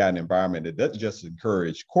that we've got an environment that doesn't just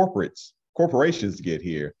encourage corporations to get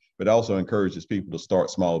here, but also encourages people to start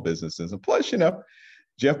small businesses. And plus,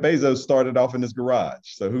 Jeff Bezos started off in his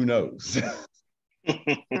garage. So who knows?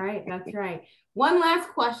 Right, that's right. One last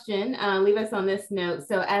question, leave us on this note.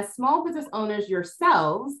 So as small business owners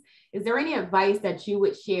yourselves, is there any advice that you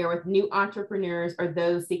would share with new entrepreneurs or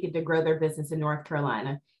those seeking to grow their business in North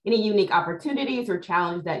Carolina? Any unique opportunities or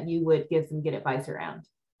challenges that you would give some good advice around?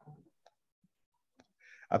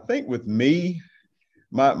 I think with me,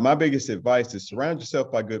 my biggest advice is surround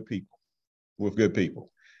yourself with good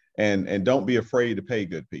people, and don't be afraid to pay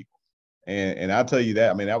good people. And I'll tell you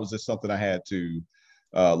that, that was just something I had to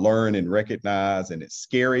learn and recognize. And it's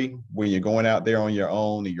scary when you're going out there on your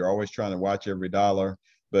own and you're always trying to watch every dollar.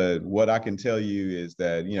 But what I can tell you is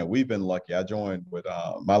that, we've been lucky. I joined with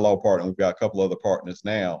my law partner. We've got a couple other partners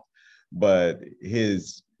now, but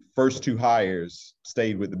his first 2 hires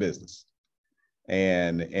stayed with the business.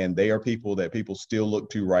 And they are people that people still look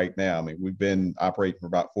to right now. We've been operating for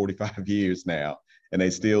about 45 years now, and they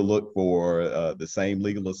still look for the same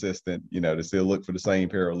legal assistant, they still look for the same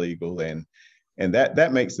paralegal. And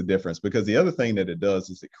that makes the difference because the other thing that it does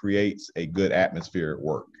is it creates a good atmosphere at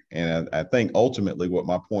work. And I think ultimately what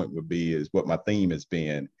my point would be is what my theme has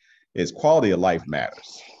been is quality of life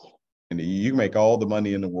matters. And you can make all the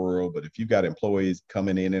money in the world, but if you've got employees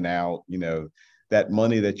coming in and out, that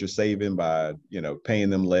money that you're saving by, paying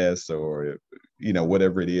them less or,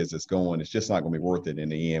 whatever it is that's going, it's just not going to be worth it in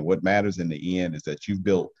the end. What matters in the end is that you've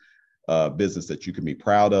built a business that you can be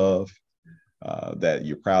proud of, that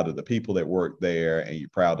you're proud of the people that work there and you're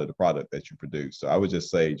proud of the product that you produce. So I would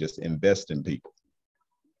just say, just invest in people.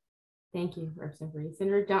 Thank you, Representative Reives.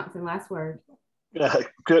 Senator Johnson, last word.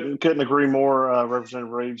 Couldn't agree more,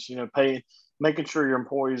 Representative Reives. Making sure your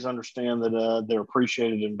employees understand that they're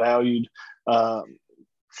appreciated and valued.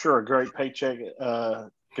 Sure, a great paycheck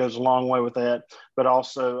goes a long way with that, but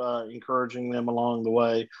also encouraging them along the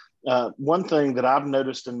way. one thing that I've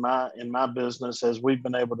noticed in my business as we've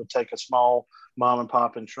been able to take a small mom and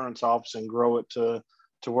pop insurance office and grow it to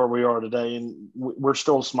where we are today, and we're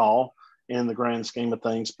still small in the grand scheme of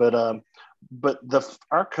things, but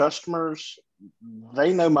our customers,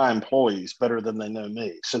 they know my employees better than they know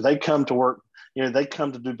me. So they come to work, they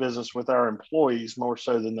come to do business with our employees more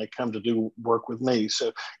so than they come to do work with me.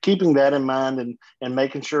 So keeping that in mind and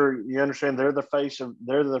making sure you understand they're the face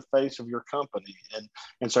of your company.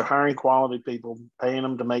 And so hiring quality people, paying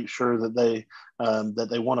them to make sure that they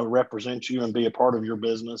want to represent you and be a part of your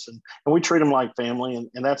business. And we treat them like family,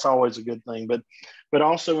 and that's always a good thing. But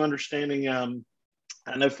also understanding,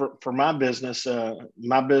 I know for my business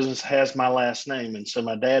has my last name. And so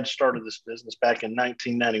my dad started this business back in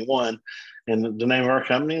 1991, and the name of our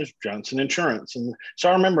company is Johnson Insurance. And so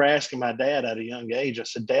I remember asking my dad at a young age, I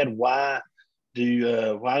said, Dad, why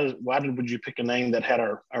would you pick a name that had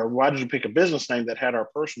why did you pick a business name that had our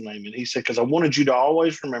personal name? And he said, because I wanted you to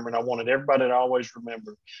always remember, and I wanted everybody to always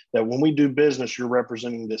remember that when we do business, you're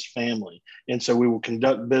representing this family. And so we will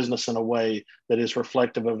conduct business in a way that is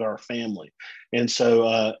reflective of our family. And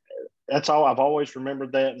so that's all. I've always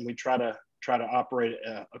remembered that, and we try to operate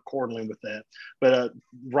accordingly with that. But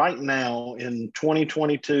right now in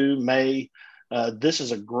 2022, May, this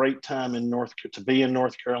is a great time to be in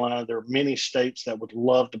North Carolina. There are many states that would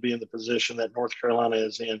love to be in the position that North Carolina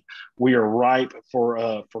is in. We are ripe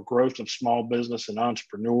for growth of small business and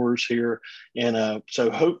entrepreneurs here. And so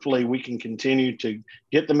hopefully we can continue to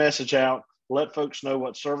get the message out, let folks know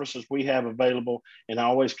what services we have available, and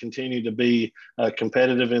always continue to be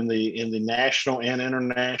competitive in the national and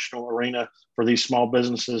international arena for these small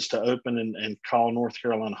businesses to open and call North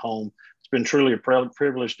Carolina home. Been truly a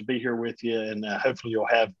privilege to be here with you, and hopefully you'll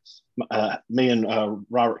have me and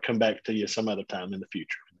Robert come back to you some other time in the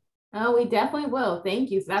future. Oh, we definitely will. Thank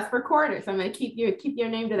you. So that's recorded. So I'm going to keep your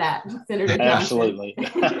name to that, Senator Johnson. Absolutely.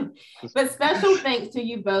 But special thanks to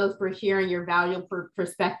you both for sharing your valuable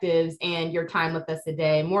perspectives and your time with us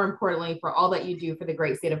today. More importantly, for all that you do for the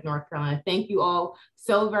great state of North Carolina. Thank you all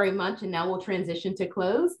so very much. And now we'll transition to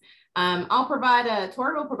close. Tori will provide a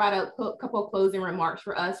couple of closing remarks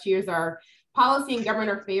for us. She is our Policy and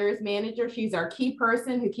Government Affairs Manager. She's our key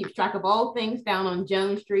person who keeps track of all things down on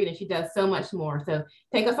Jones Street, and she does so much more. So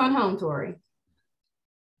take us on home, Tori.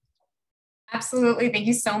 Absolutely. Thank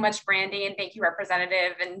you so much, Brandy, and thank you,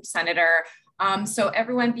 Representative and Senator. So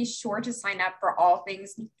everyone be sure to sign up for all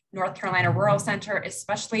things North Carolina Rural Center,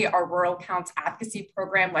 especially our Rural Counts Advocacy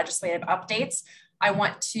Program legislative updates. I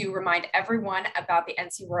want to remind everyone about the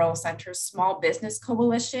NC Rural Center's Small Business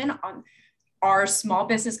Coalition. Our Small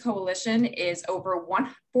Business Coalition is over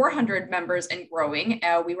 400 members and growing.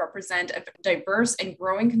 We represent a diverse and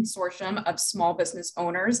growing consortium of small business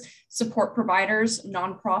owners, support providers,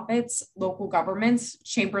 nonprofits, local governments,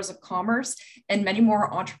 chambers of commerce, and many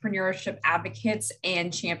more entrepreneurship advocates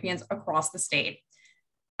and champions across the state.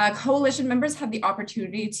 Coalition members have the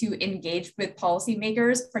opportunity to engage with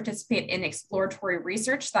policymakers, participate in exploratory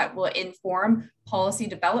research that will inform policy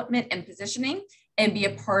development and positioning, and be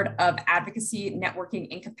a part of advocacy, networking,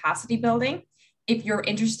 and capacity building. If you're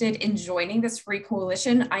interested in joining this free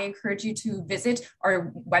coalition, I encourage you to visit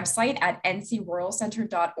our website at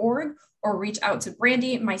ncruralcenter.org or reach out to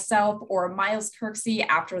Brandy, myself, or Miles Kirksey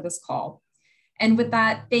after this call. And with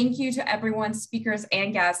that, thank you to everyone, speakers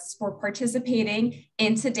and guests, for participating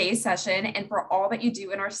in today's session and for all that you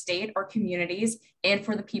do in our state, our communities, and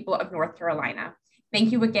for the people of North Carolina.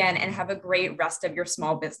 Thank you again, and have a great rest of your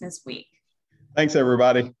small business week. Thanks,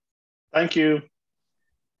 everybody. Thank you.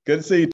 Good to see you.